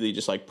completely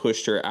just like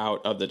pushed her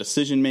out of the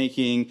decision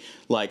making,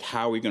 like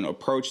how are we going to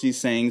approach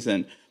these things.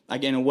 And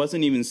again, it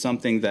wasn't even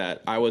something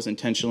that I was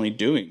intentionally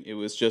doing. It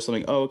was just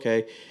something, oh,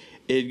 okay.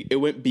 It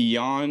went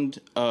beyond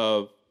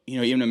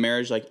even in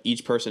marriage, like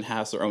each person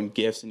has their own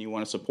gifts and you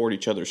want to support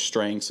each other's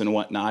strengths and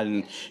whatnot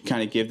and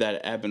kind of give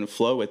that ebb and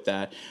flow with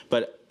that.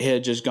 But it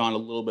had just gone a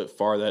little bit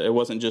farther. It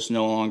wasn't just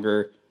no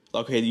longer,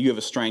 okay, you have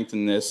a strength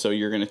in this, so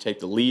you're going to take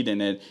the lead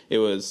in it. It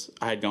was,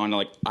 I had gone to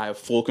like, I have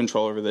full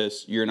control over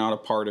this. You're not a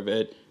part of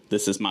it.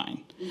 This is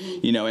mine.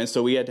 Mm-hmm. And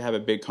so we had to have a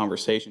big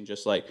conversation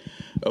just like,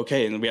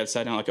 okay, and we had to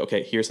sit down like,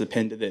 okay, here's the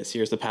pin to this.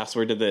 Here's the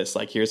password to this.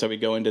 Like, here's how we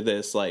go into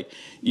this. Like,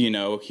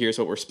 here's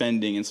what we're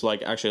spending. And so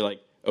like, actually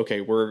like,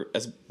 okay,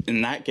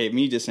 and that gave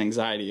me just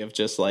anxiety of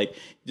just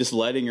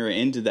letting her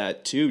into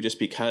that too, just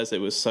because it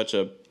was such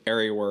a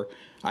area where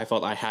I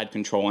felt I had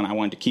control and I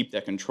wanted to keep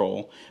that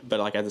control, but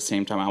like at the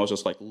same time I was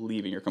just like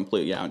leaving her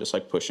completely out and just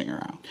like pushing her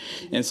out.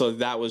 And so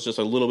that was just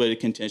a little bit of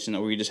contention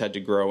that we just had to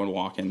grow and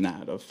walk in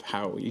that of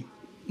how we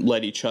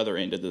let each other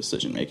into the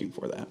decision making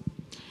for that.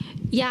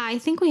 Yeah, I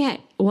think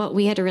what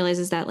we had to realize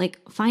is that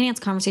like finance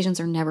conversations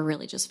are never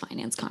really just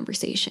finance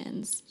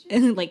conversations.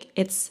 Like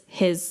it's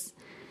his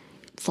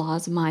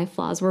flaws, my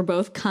flaws. We're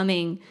both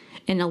coming,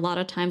 and a lot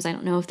of times, I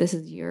don't know if this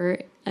is your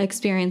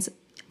experience,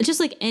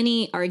 just like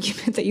any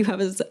argument that you have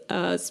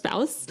as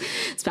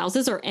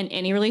spouses, or in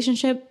any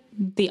relationship,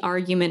 the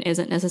argument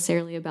isn't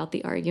necessarily about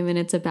the argument.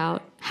 It's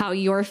about how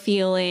you're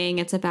feeling.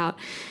 It's about,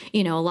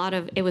 a lot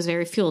of, it was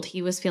very fueled.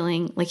 He was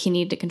feeling like he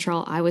needed to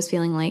control. I was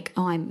feeling like,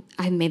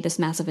 I've made this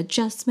massive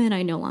adjustment.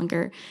 I no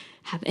longer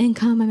have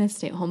income. I'm a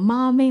stay-at-home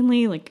mom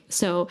mainly. Like,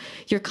 so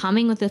you're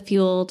coming with a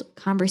fueled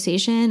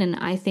conversation. And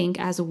I think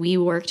as we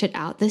worked it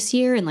out this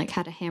year and like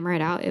had to hammer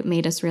it out, it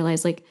made us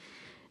realize like,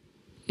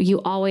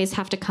 you always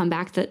have to come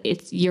back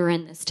that you're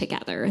in this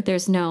together.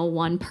 There's no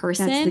one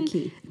person. That's the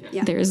key.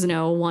 Yeah. There's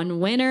no one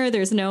winner.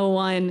 There's no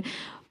one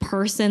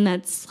person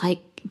that's like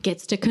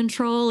gets to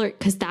control, or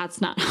because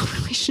that's not how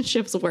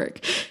relationships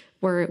work.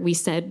 Where we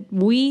said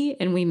we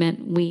and we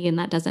meant we, and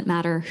that doesn't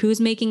matter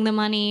who's making the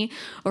money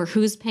or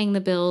who's paying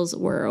the bills.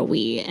 We're a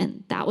we,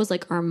 and that was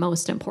like our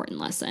most important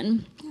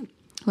lesson. Yeah.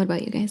 What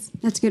about you guys?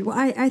 That's good. Well,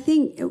 I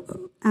think.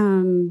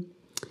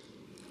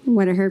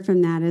 What I heard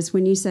from that is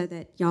when you said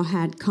that y'all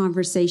had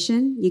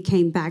conversation, you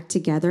came back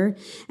together.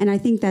 And I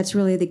think that's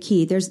really the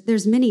key.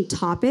 There's many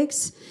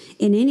topics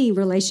in any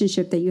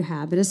relationship that you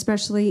have, but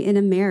especially in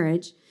a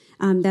marriage,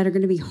 that are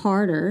going to be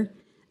harder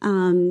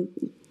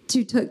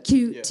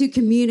to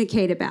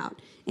communicate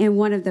about. And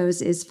one of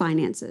those is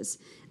finances.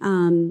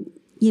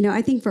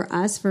 I think for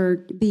us, for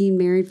being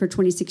married for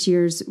 26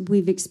 years,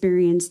 we've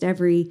experienced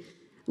every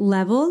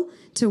level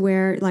to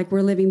where like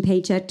we're living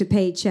paycheck to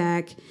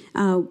paycheck,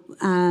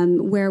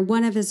 where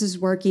one of us is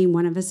working,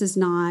 one of us is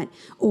not,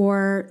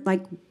 or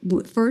like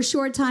for a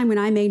short time when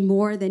I made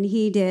more than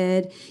he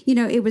did,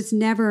 it was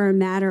never a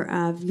matter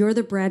of you're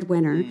the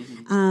breadwinner.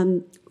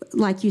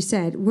 Like you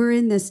said, we're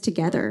in this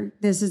together.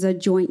 This is a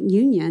joint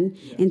union.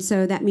 Yeah. And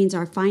so that means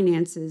our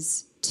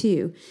finances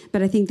too.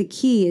 But I think the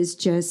key is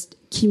just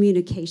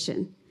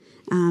communication.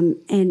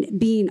 And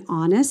being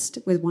honest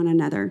with one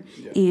another,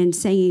 and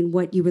saying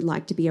what you would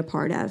like to be a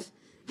part of,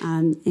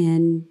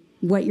 and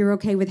what you're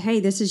okay with. Hey,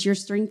 this is your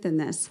strength in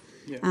this.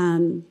 Yeah.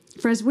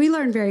 For us, we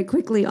learned very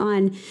quickly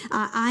on.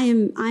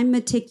 I'm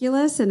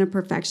meticulous and a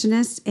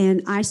perfectionist,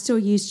 and I still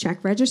use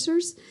check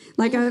registers.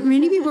 Like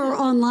many people are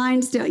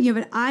online still,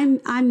 but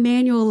I'm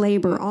manual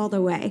labor all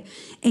the way.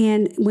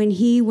 And when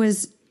we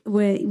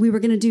were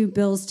going to do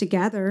bills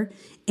together,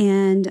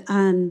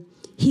 and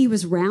he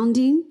was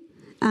rounding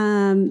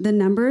the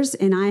numbers,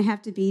 and I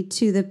have to be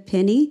to the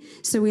penny.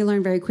 So we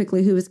learned very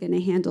quickly who was going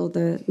to handle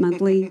the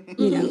monthly,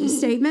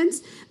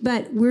 statements.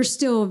 But we're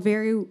still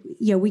very,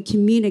 we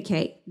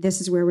communicate.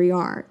 This is where we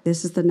are.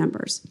 This is the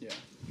numbers. Yeah.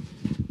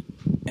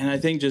 And I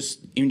think just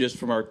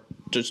from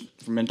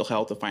mental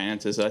health to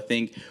finances, I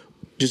think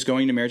just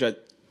going to marriage,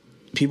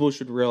 people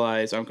should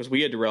realize, because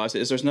we had to realize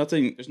it, is there's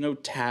no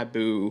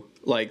taboo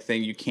like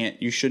thing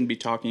you shouldn't be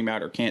talking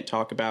about or can't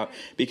talk about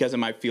because it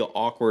might feel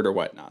awkward or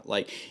whatnot.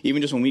 Like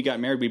even just when we got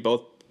married, we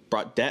both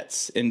brought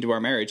debts into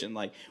our marriage, and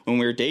like when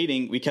we were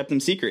dating, we kept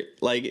them secret.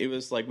 Like it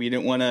was like we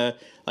didn't want to,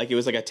 like it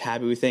was like a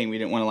taboo thing. We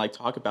didn't want to like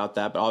talk about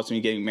that. But also when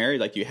you're getting married,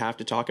 like you have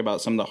to talk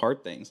about some of the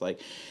hard things. Like,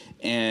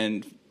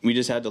 and we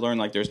just had to learn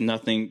like there's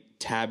nothing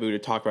taboo to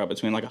talk about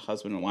between like a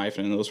husband and wife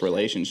and in those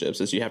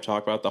relationships. Is you have to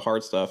talk about the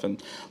hard stuff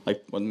and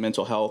like with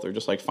mental health or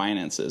just like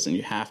finances, and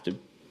you have to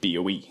be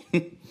a we.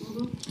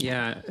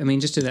 Yeah, I mean,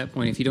 just to that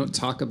point, if you don't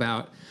talk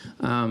about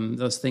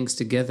those things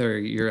together,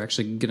 you're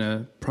actually going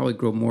to probably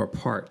grow more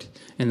apart.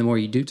 And the more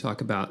you do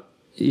talk about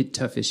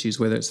tough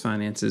issues, whether it's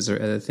finances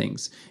or other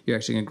things, you're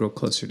actually going to grow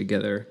closer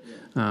together,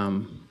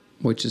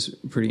 which is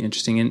pretty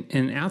interesting.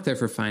 And out there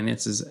for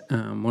finances,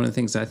 one of the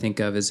things I think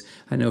of is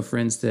I know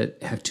friends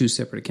that have two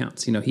separate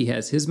accounts. He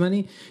has his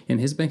money in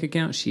his bank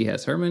account, she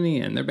has her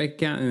money in their bank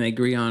account, and they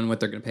agree on what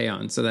they're going to pay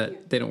on so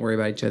that they don't worry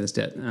about each other's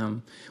debt.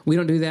 We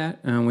don't do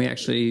that. We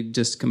actually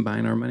just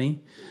combine our money.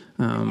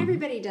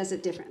 Everybody does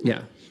it differently.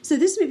 Yeah. So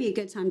this would be a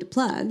good time to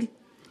plug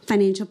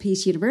Financial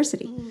Peace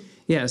University.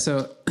 Yeah,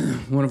 so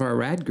one of our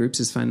RAD groups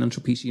is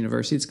Financial Peace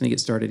University. It's going to get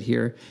started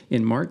here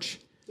in March.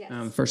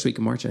 Yes. First week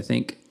of March, I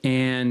think.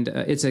 And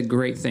it's a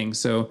great thing.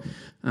 So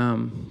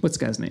what's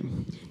the guy's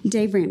name?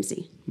 Dave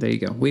Ramsey. There you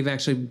go. We've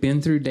actually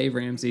been through Dave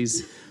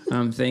Ramsey's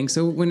thing.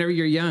 So whenever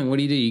you're young, what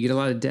do? You get a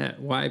lot of debt.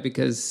 Why?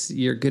 Because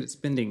you're good at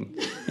spending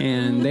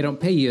and they don't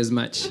pay you as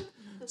much.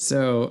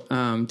 So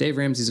Dave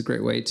Ramsey's a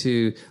great way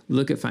to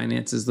look at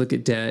finances, look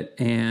at debt,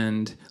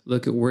 and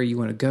look at where you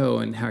want to go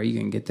and how are you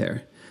going to get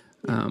there.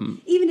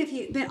 Even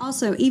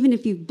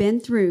if you've been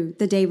through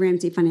the Dave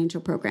Ramsey Financial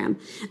Program,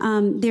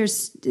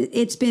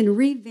 it's been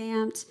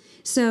revamped.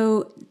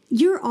 So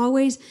you're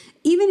always,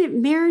 even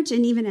in marriage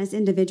and even as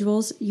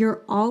individuals,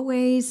 you're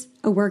always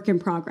a work in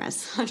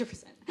progress.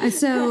 100%.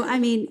 So, I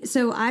mean,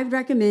 so I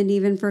recommend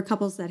even for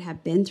couples that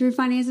have been through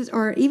finances,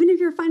 or even if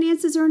your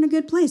finances are in a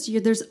good place,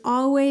 there's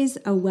always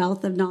a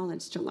wealth of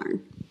knowledge to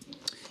learn.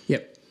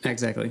 Yep,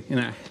 exactly.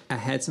 And I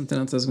had something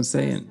else I was going to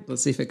say, and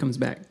let's see if it comes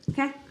back.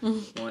 Okay.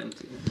 1,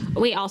 2.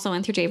 We also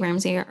went through Dave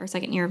Ramsey, our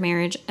second year of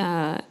marriage,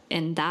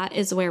 and that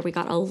is where we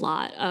got a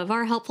lot of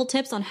our helpful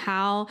tips on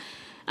how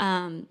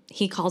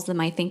he calls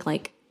them, I think,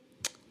 like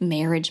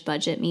marriage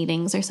budget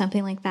meetings or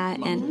something like that.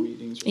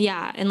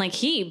 And like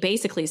he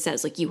basically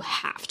says, like, you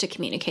have to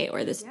communicate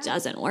or this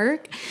doesn't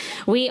work.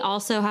 We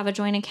also have a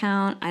joint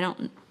account. I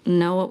don't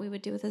know what we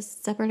would do with a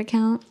separate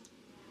account,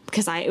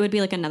 because it would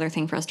be like another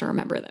thing for us to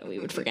remember that we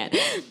would forget.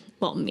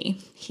 Well, me,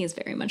 he's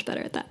very much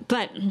better at that.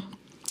 But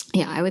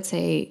yeah, I would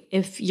say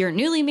if you're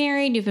newly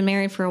married, you've been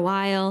married for a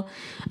while,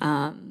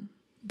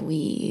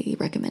 we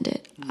recommend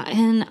it.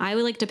 And I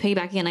would like to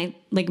piggyback again.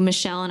 Like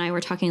Michelle and I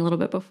were talking a little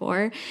bit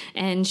before,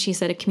 and she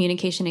said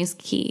communication is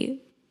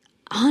key.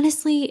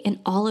 Honestly, in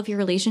all of your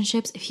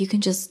relationships, if you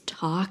can just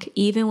talk,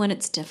 even when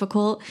it's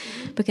difficult,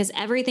 because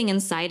everything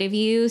inside of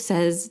you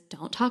says,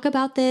 don't talk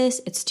about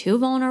this. It's too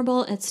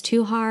vulnerable. It's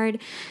too hard.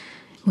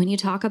 When you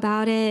talk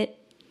about it,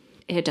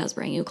 it does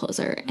bring you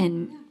closer.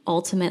 And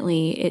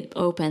ultimately, it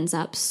opens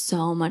up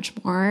so much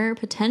more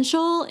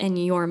potential in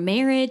your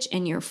marriage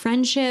and your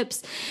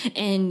friendships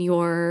and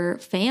your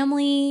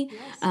family.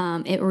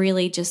 It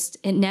really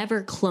it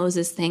never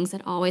closes things.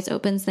 It always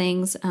opens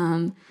things.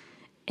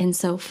 And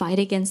so fight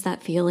against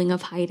that feeling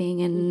of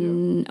hiding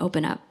and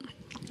open up.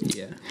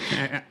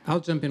 Yeah. I'll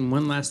jump in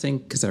one last thing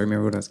because I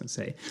remember what I was going to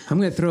say. I'm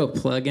going to throw a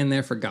plug in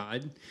there for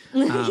God.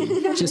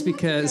 Just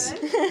because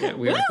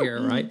we are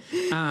here, right?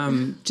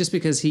 Just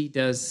because he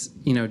does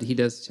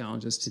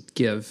challenge us to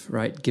give,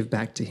 right? Give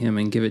back to him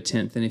and give a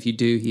tenth. And if you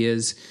do, he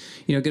is,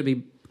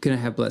 going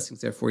to have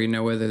blessings there for you.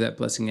 Now, whether that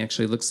blessing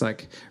actually looks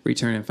like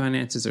return in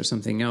finances or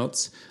something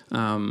else,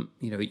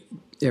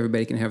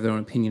 everybody can have their own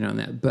opinion on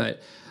that.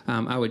 But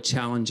I would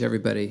challenge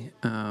everybody,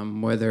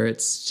 whether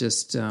it's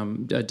just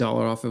 $1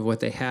 off of what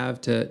they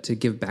have to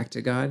give back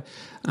to God,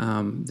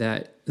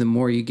 that the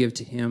more you give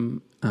to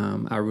him,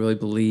 I really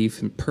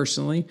believe, and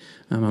personally,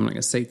 I'm not going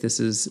to say this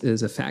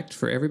is a fact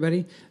for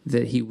everybody,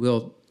 that he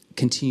will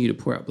continue to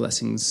pour out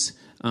blessings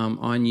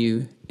on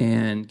you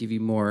and give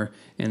you more.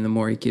 And the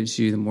more he gives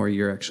you, the more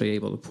you're actually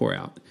able to pour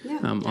out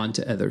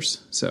onto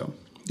others. So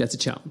that's a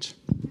challenge.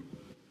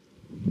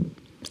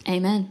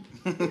 Amen.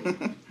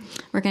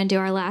 We're going to do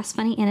our last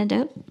funny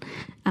anecdote.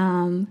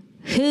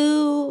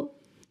 Who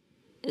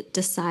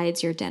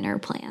decides your dinner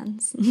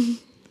plans?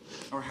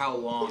 Or how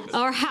long?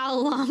 Or how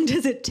long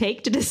does it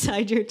take to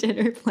decide your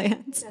dinner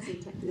plans?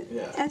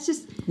 That's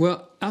just...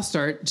 Well, I'll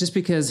start just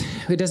because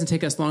it doesn't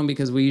take us long,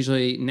 because we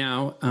usually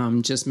now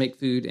just make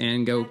food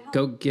and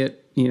go get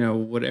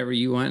whatever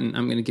you want, and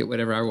I'm going to get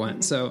whatever I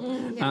want. So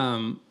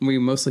we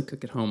mostly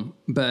cook at home.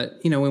 But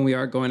when we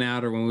are going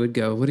out, or when we would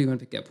go, what do you want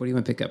to pick up? What do you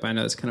want to pick up? I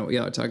know that's kind of what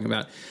y'all are talking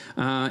about.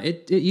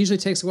 It usually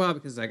takes a while,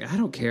 because I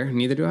don't care,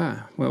 neither do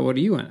I. Well, what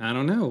do you want? I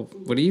don't know.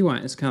 What do you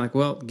want? It's kind of like,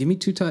 well, give me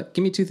two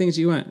things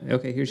you want.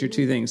 Okay, here's your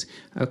 2 things.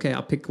 Okay,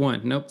 I'll pick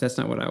one. Nope, that's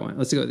not what I want.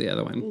 Let's go with the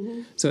other one.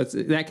 Mm-hmm. So it's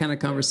that kind of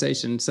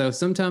conversation. So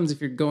sometimes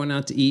if you're going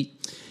out to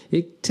eat,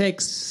 it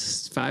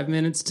takes 5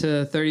 minutes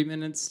to 30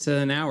 minutes to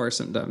an hour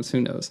sometimes.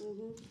 Who knows?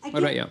 What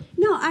about you?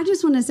 No, I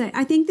just want to say,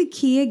 I think the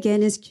key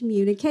again is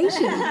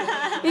communication.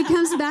 It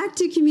comes back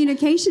to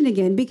communication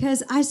again,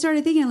 because I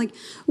started thinking, like,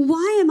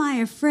 why am I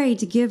afraid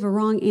to give a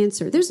wrong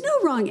answer? There's no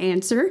wrong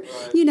answer.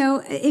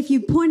 Right. If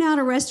you point out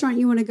a restaurant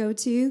you want to go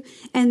to,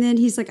 and then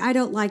he's like, I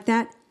don't like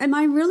that. Am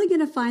I really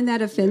going to find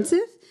that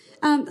offensive?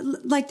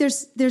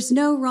 There's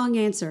no wrong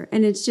answer,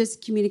 and it's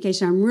just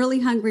communication. I'm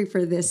really hungry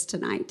for this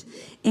tonight,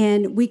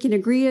 and we can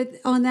agree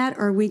on that,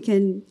 or we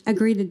can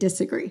agree to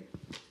disagree.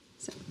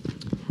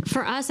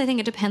 For us, I think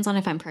it depends on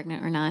if I'm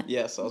pregnant or not.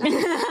 Yes,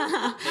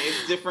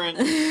 it's different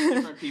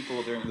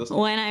people during this.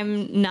 When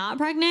I'm not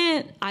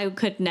pregnant, I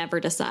could never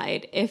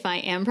decide. If I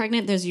am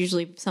pregnant, there's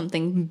usually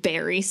something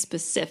very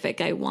specific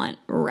I want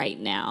right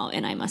now,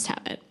 and I must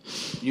have it.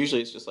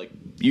 Usually it's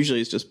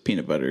just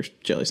peanut butter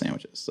jelly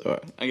sandwiches. So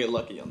I get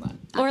lucky on that.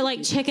 Or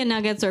like chicken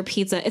nuggets or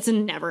pizza. It's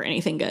never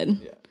anything good.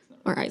 Yeah,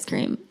 or ice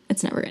cream.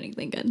 It's never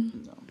anything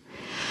good. No.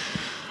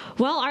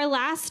 Well, our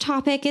last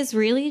topic is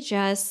really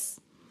just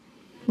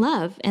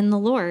love and the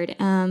Lord.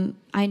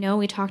 I know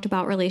we talked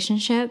about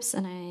relationships,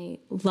 and I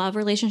love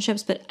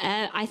relationships, but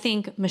I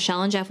think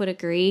Michelle and Jeff would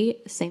agree,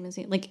 same as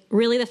me. Like,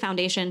 really, the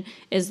foundation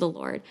is the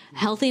Lord.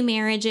 Healthy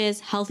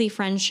marriages, healthy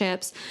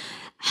friendships,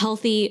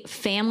 healthy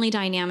family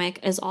dynamic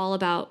is all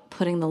about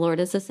putting the Lord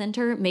as the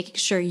center, making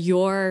sure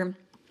your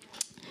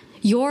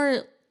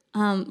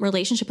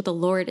relationship with the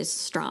Lord is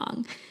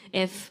strong.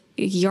 If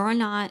you're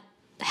not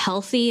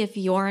healthy, if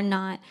you're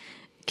not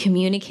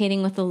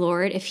communicating with the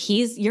Lord, if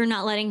you're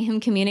not letting him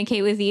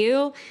communicate with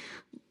you,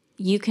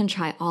 you can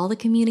try all the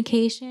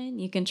communication,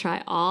 you can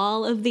try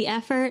all of the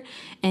effort,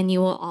 and you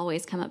will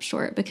always come up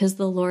short, because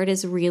the Lord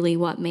is really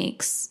what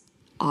makes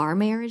our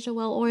marriage a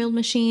well-oiled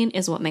machine,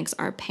 is what makes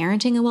our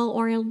parenting a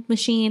well-oiled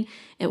machine,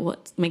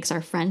 what makes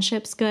our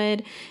friendships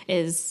good,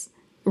 is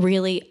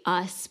really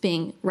us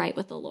being right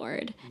with the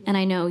Lord. And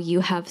I know you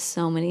have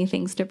so many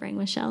things to bring,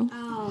 Michelle.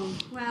 Oh,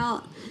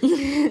 well,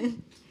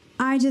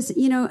 I just,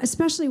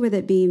 especially with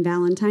it being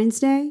Valentine's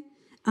Day,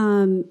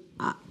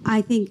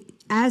 I think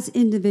as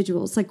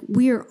individuals, like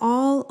we are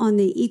all on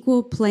the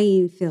equal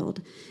playing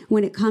field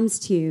when it comes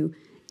to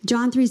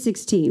John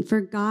 3:16,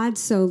 for God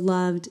so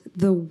loved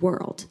the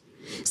world.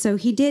 So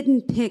he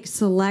didn't pick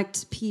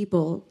select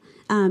people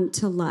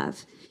to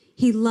love.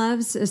 He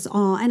loves us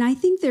all. And I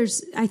think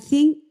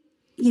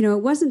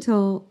it wasn't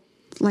until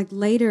like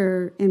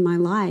later in my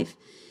life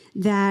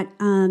that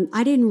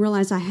I didn't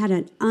realize I had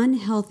an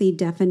unhealthy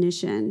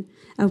definition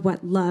of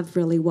what love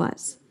really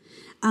was.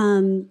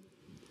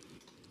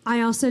 I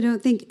also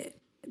don't think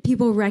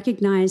people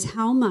recognize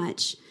how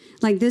much,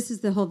 like this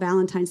is the whole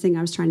Valentine's thing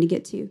I was trying to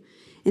get to,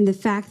 and the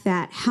fact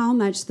that how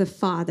much the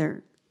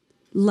Father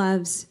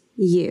loves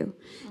you,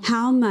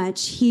 how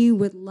much he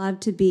would love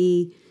to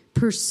be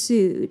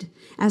pursued,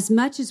 as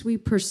much as we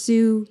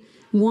pursue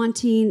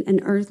wanting an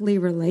earthly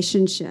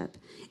relationship.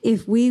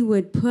 If we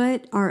would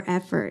put our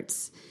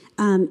efforts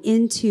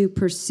into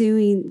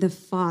pursuing the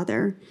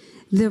Father,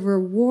 the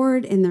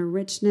reward and the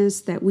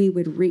richness that we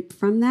would reap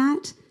from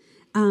that,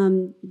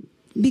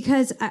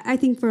 because I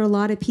think for a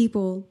lot of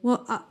people,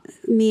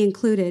 me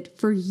included,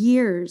 for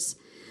years,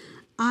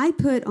 I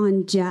put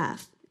on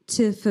Jeff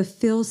to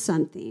fulfill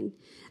something,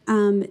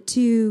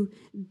 to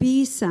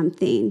be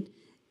something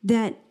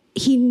that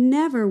he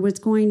never was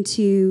going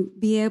to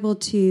be able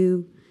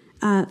to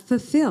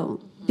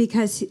fulfill,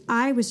 because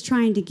I was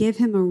trying to give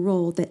him a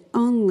role that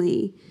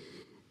only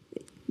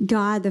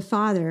God the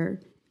Father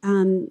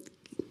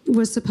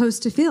was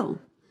supposed to fill.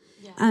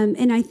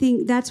 And I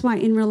think that's why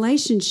in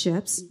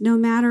relationships, no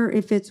matter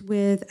if it's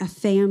with a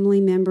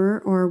family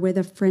member or with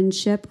a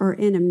friendship or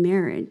in a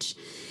marriage,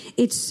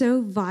 it's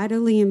so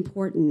vitally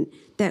important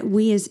that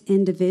we as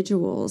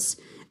individuals,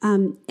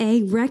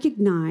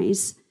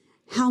 recognize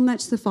how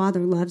much the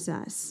Father loves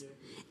us.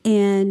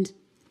 And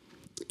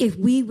if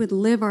we would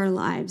live our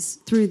lives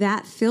through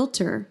that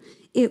filter,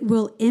 it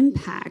will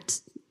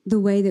impact the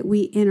way that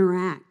we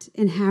interact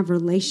and have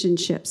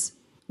relationships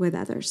with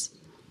others.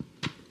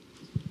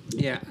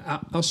 Yeah,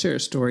 I'll share a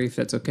story if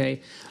that's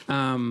okay.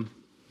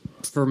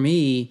 For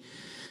me,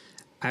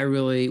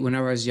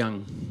 whenever I was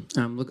young,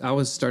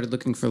 I started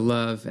looking for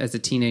love as a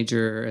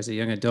teenager, as a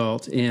young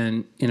adult,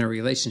 in a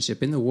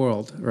relationship in the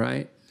world,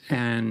 right?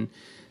 And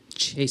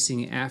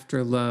chasing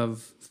after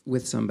love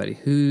with somebody.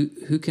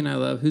 Who can I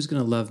love? Who's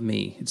going to love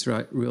me? It's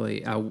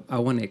really, I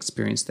want to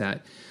experience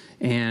that.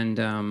 And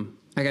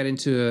I got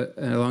into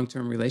a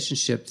long-term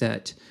relationship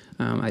that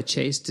I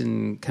chased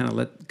and kind of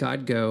let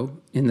God go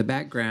in the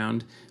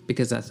background,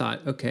 because I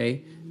thought,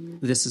 okay,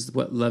 this is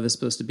what love is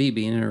supposed to be,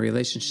 being in a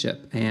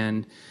relationship.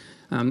 And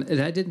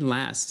that didn't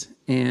last.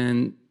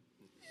 And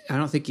I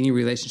don't think any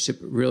relationship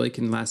really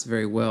can last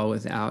very well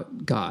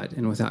without God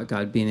and without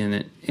God being in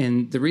it.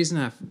 And the reason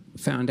I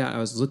found out I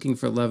was looking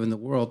for love in the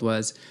world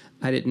was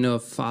I didn't know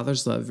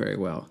Father's love very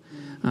well.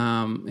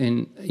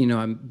 And,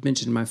 I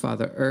mentioned my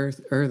father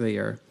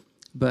earlier,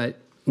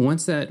 but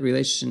once that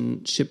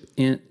relationship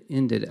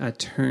ended, I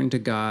turned to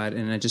God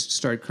and I just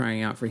started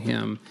crying out for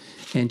him.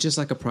 And just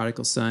like a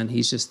prodigal son,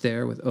 he's just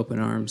there with open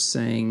arms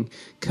saying,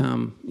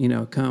 come,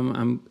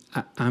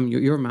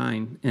 you're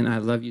mine, and I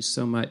love you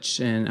so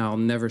much, and I'll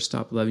never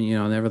stop loving you,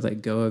 and I'll never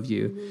let go of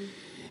you. Mm-hmm.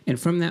 And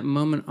from that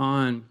moment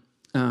on,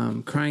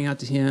 crying out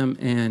to him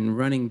and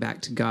running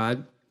back to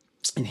God,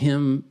 and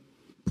him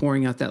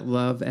pouring out that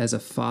love as a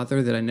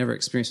father that I never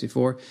experienced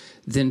before,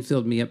 then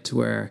filled me up to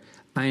where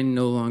I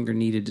no longer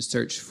needed to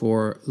search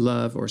for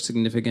love or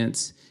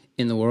significance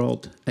in the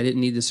world. I didn't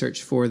need to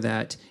search for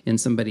that in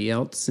somebody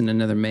else, in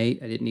another mate.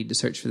 I didn't need to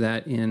search for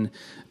that in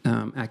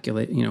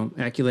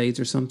accolades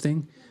or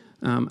something.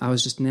 I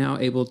was just now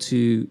able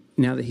to,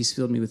 now that he's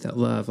filled me with that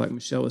love, like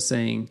Michelle was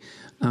saying,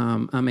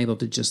 I'm able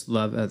to just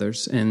love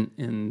others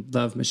and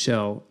love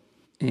Michelle.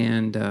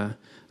 And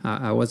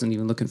I wasn't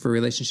even looking for a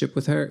relationship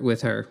with her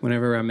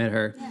whenever I met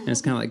her. Yeah. And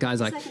it's kind of like, guys,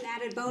 it's like an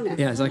added bonus.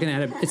 Yeah, it's like an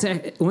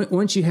added.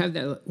 Once you have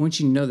that, once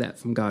you know that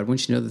from God,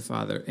 once you know the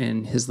Father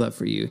and His love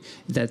for you,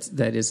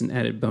 that is an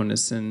added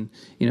bonus. And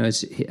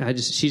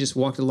she just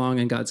walked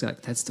along, and God's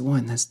like, that's the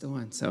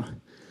one. So,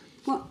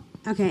 well,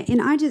 okay.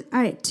 And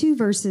I two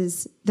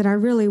verses that I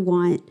really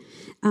want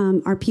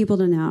our people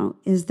to know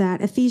is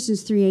that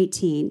Ephesians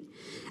 3:18.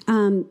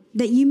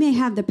 That you may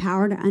have the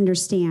power to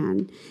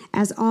understand,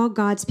 as all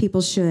God's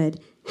people should,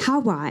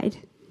 how wide,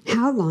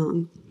 how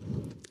long,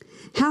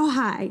 how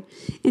high,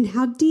 and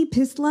how deep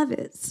his love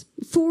is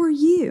for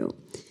you.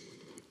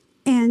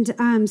 And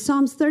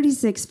Psalms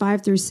 36,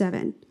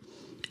 5-7.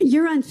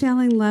 Your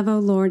unfailing love, O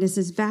Lord, is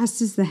as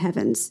vast as the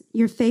heavens.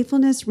 Your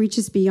faithfulness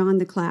reaches beyond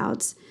the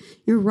clouds.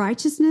 Your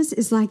righteousness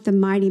is like the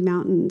mighty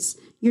mountains.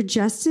 Your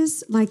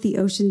justice like the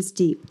ocean's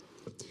deep.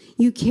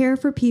 You care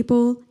for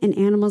people and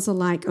animals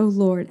alike, O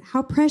Lord.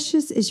 How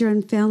precious is your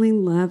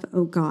unfailing love,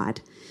 O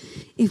God.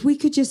 If we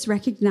could just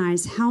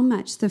recognize how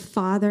much the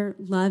Father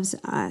loves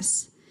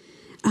us,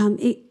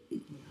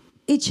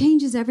 it it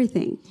changes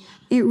everything.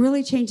 It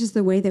really changes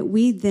the way that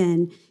we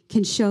then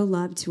can show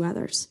love to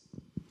others.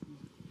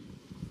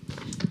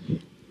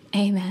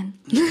 Amen.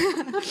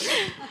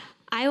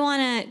 I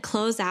want to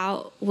close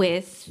out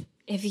with,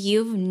 if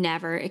you've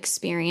never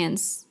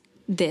experienced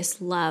this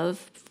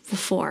love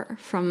before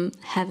from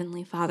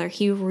Heavenly Father,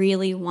 He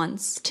really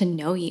wants to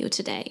know you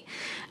today.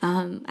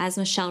 As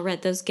Michelle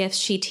read those gifts,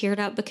 she teared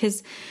up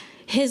because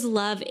His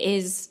love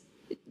is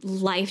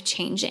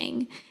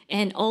life-changing.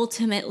 And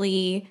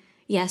ultimately,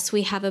 yes,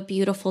 we have a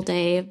beautiful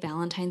day,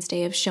 Valentine's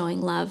Day, of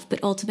showing love,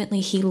 but ultimately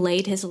He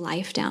laid His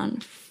life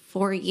down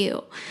for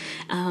you.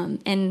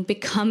 And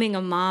becoming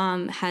a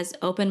mom has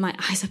opened my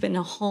eyes up in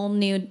a whole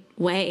new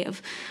way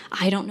of,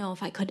 I don't know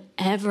if I could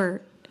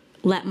ever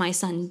let my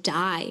son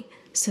die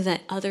so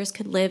that others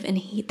could live. And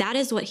that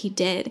is what He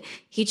did.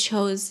 He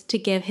chose to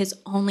give His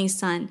only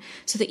son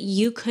so that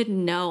you could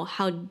know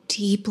how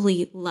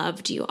deeply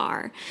loved you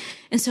are.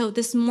 And so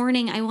this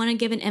morning, I want to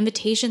give an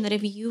invitation that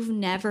if you've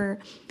never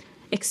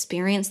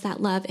experienced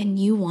that love and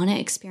you want to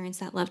experience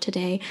that love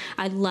today,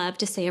 I'd love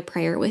to say a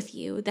prayer with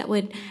you that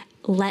would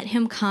let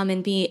Him come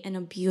and be in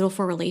a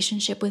beautiful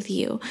relationship with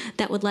you,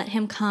 that would let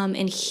Him come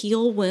and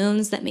heal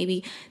wounds that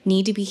maybe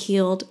need to be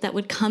healed, that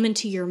would come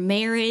into your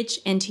marriage,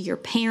 into your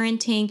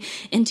parenting,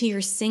 into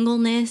your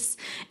singleness,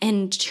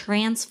 and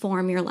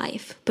transform your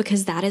life,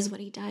 because that is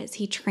what He does.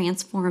 He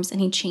transforms and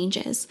He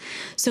changes.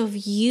 So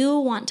if you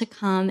want to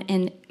come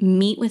and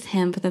meet with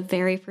Him for the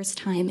very first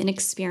time and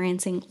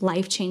experiencing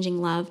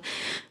life-changing love,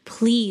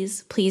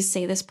 please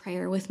say this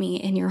prayer with me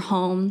in your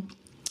home,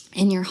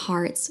 in your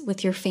hearts,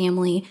 with your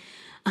family,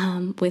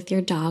 with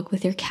your dog,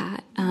 with your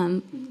cat.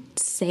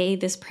 Say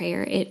this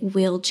prayer. It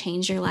will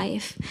change your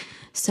life.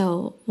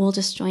 So we'll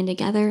just join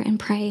together and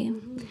pray.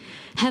 Mm-hmm.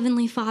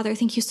 Heavenly Father,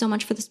 thank you so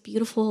much for this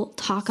beautiful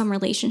talk on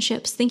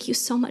relationships. Thank you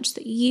so much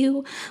that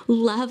you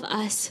love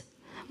us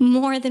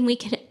more than we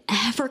could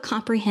ever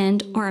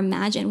comprehend or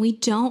imagine. We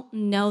don't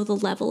know the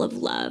level of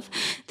love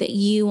that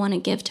you want to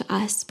give to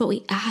us, but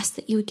we ask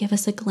that you would give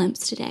us a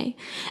glimpse today.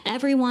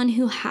 Everyone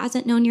who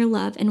hasn't known your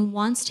love and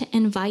wants to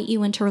invite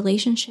you into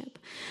relationship,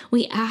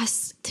 we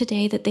ask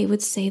today that they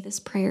would say this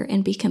prayer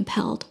and be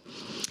compelled.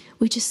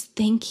 We just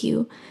thank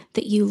you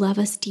that you love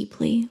us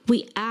deeply.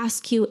 We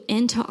ask you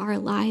into our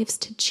lives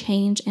to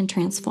change and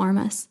transform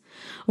us.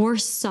 We're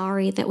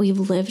sorry that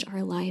we've lived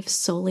our lives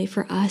solely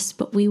for us,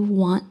 but we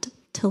want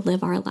to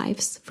live our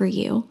lives for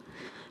you.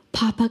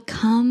 Papa,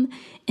 come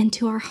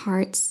into our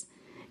hearts.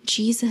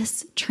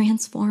 Jesus,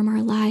 transform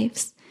our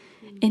lives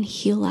and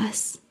heal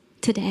us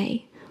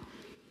today.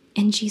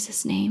 In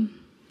Jesus' name,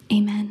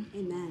 amen.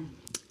 Amen.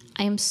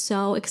 I am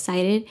so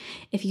excited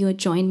if you would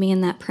join me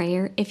in that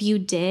prayer. If you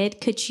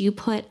did, could you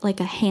put like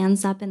a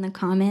hands up in the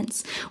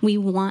comments? We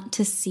want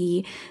to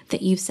see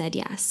that you said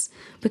yes,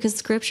 because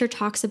Scripture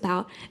talks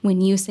about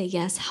when you say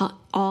yes, how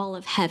all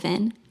of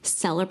heaven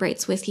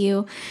celebrates with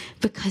you,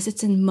 because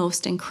it's a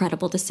most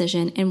incredible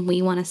decision and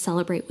we want to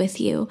celebrate with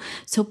you.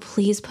 So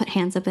please put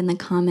hands up in the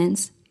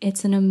comments.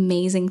 It's an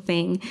amazing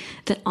thing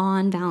that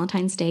on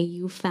Valentine's Day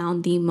you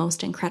found the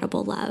most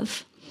incredible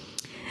love.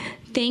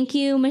 Thank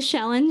you,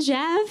 Michelle and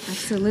Jeff.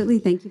 Absolutely.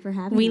 Thank you for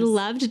having us. We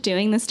loved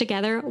doing this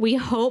together. We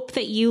hope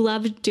that you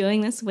loved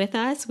doing this with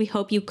us. We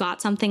hope you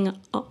got something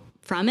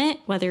from it,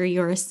 whether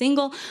you're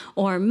single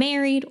or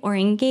married or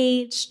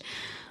engaged.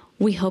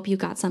 We hope you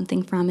got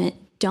something from it.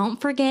 Don't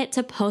forget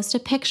to post a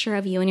picture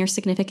of you and your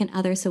significant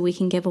other so we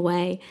can give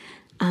away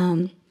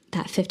that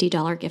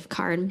 $50 gift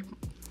card.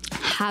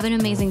 Have an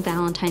amazing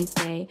Valentine's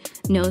Day.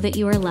 Know that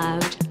you are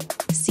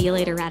loved. See you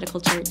later, Radical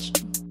Church.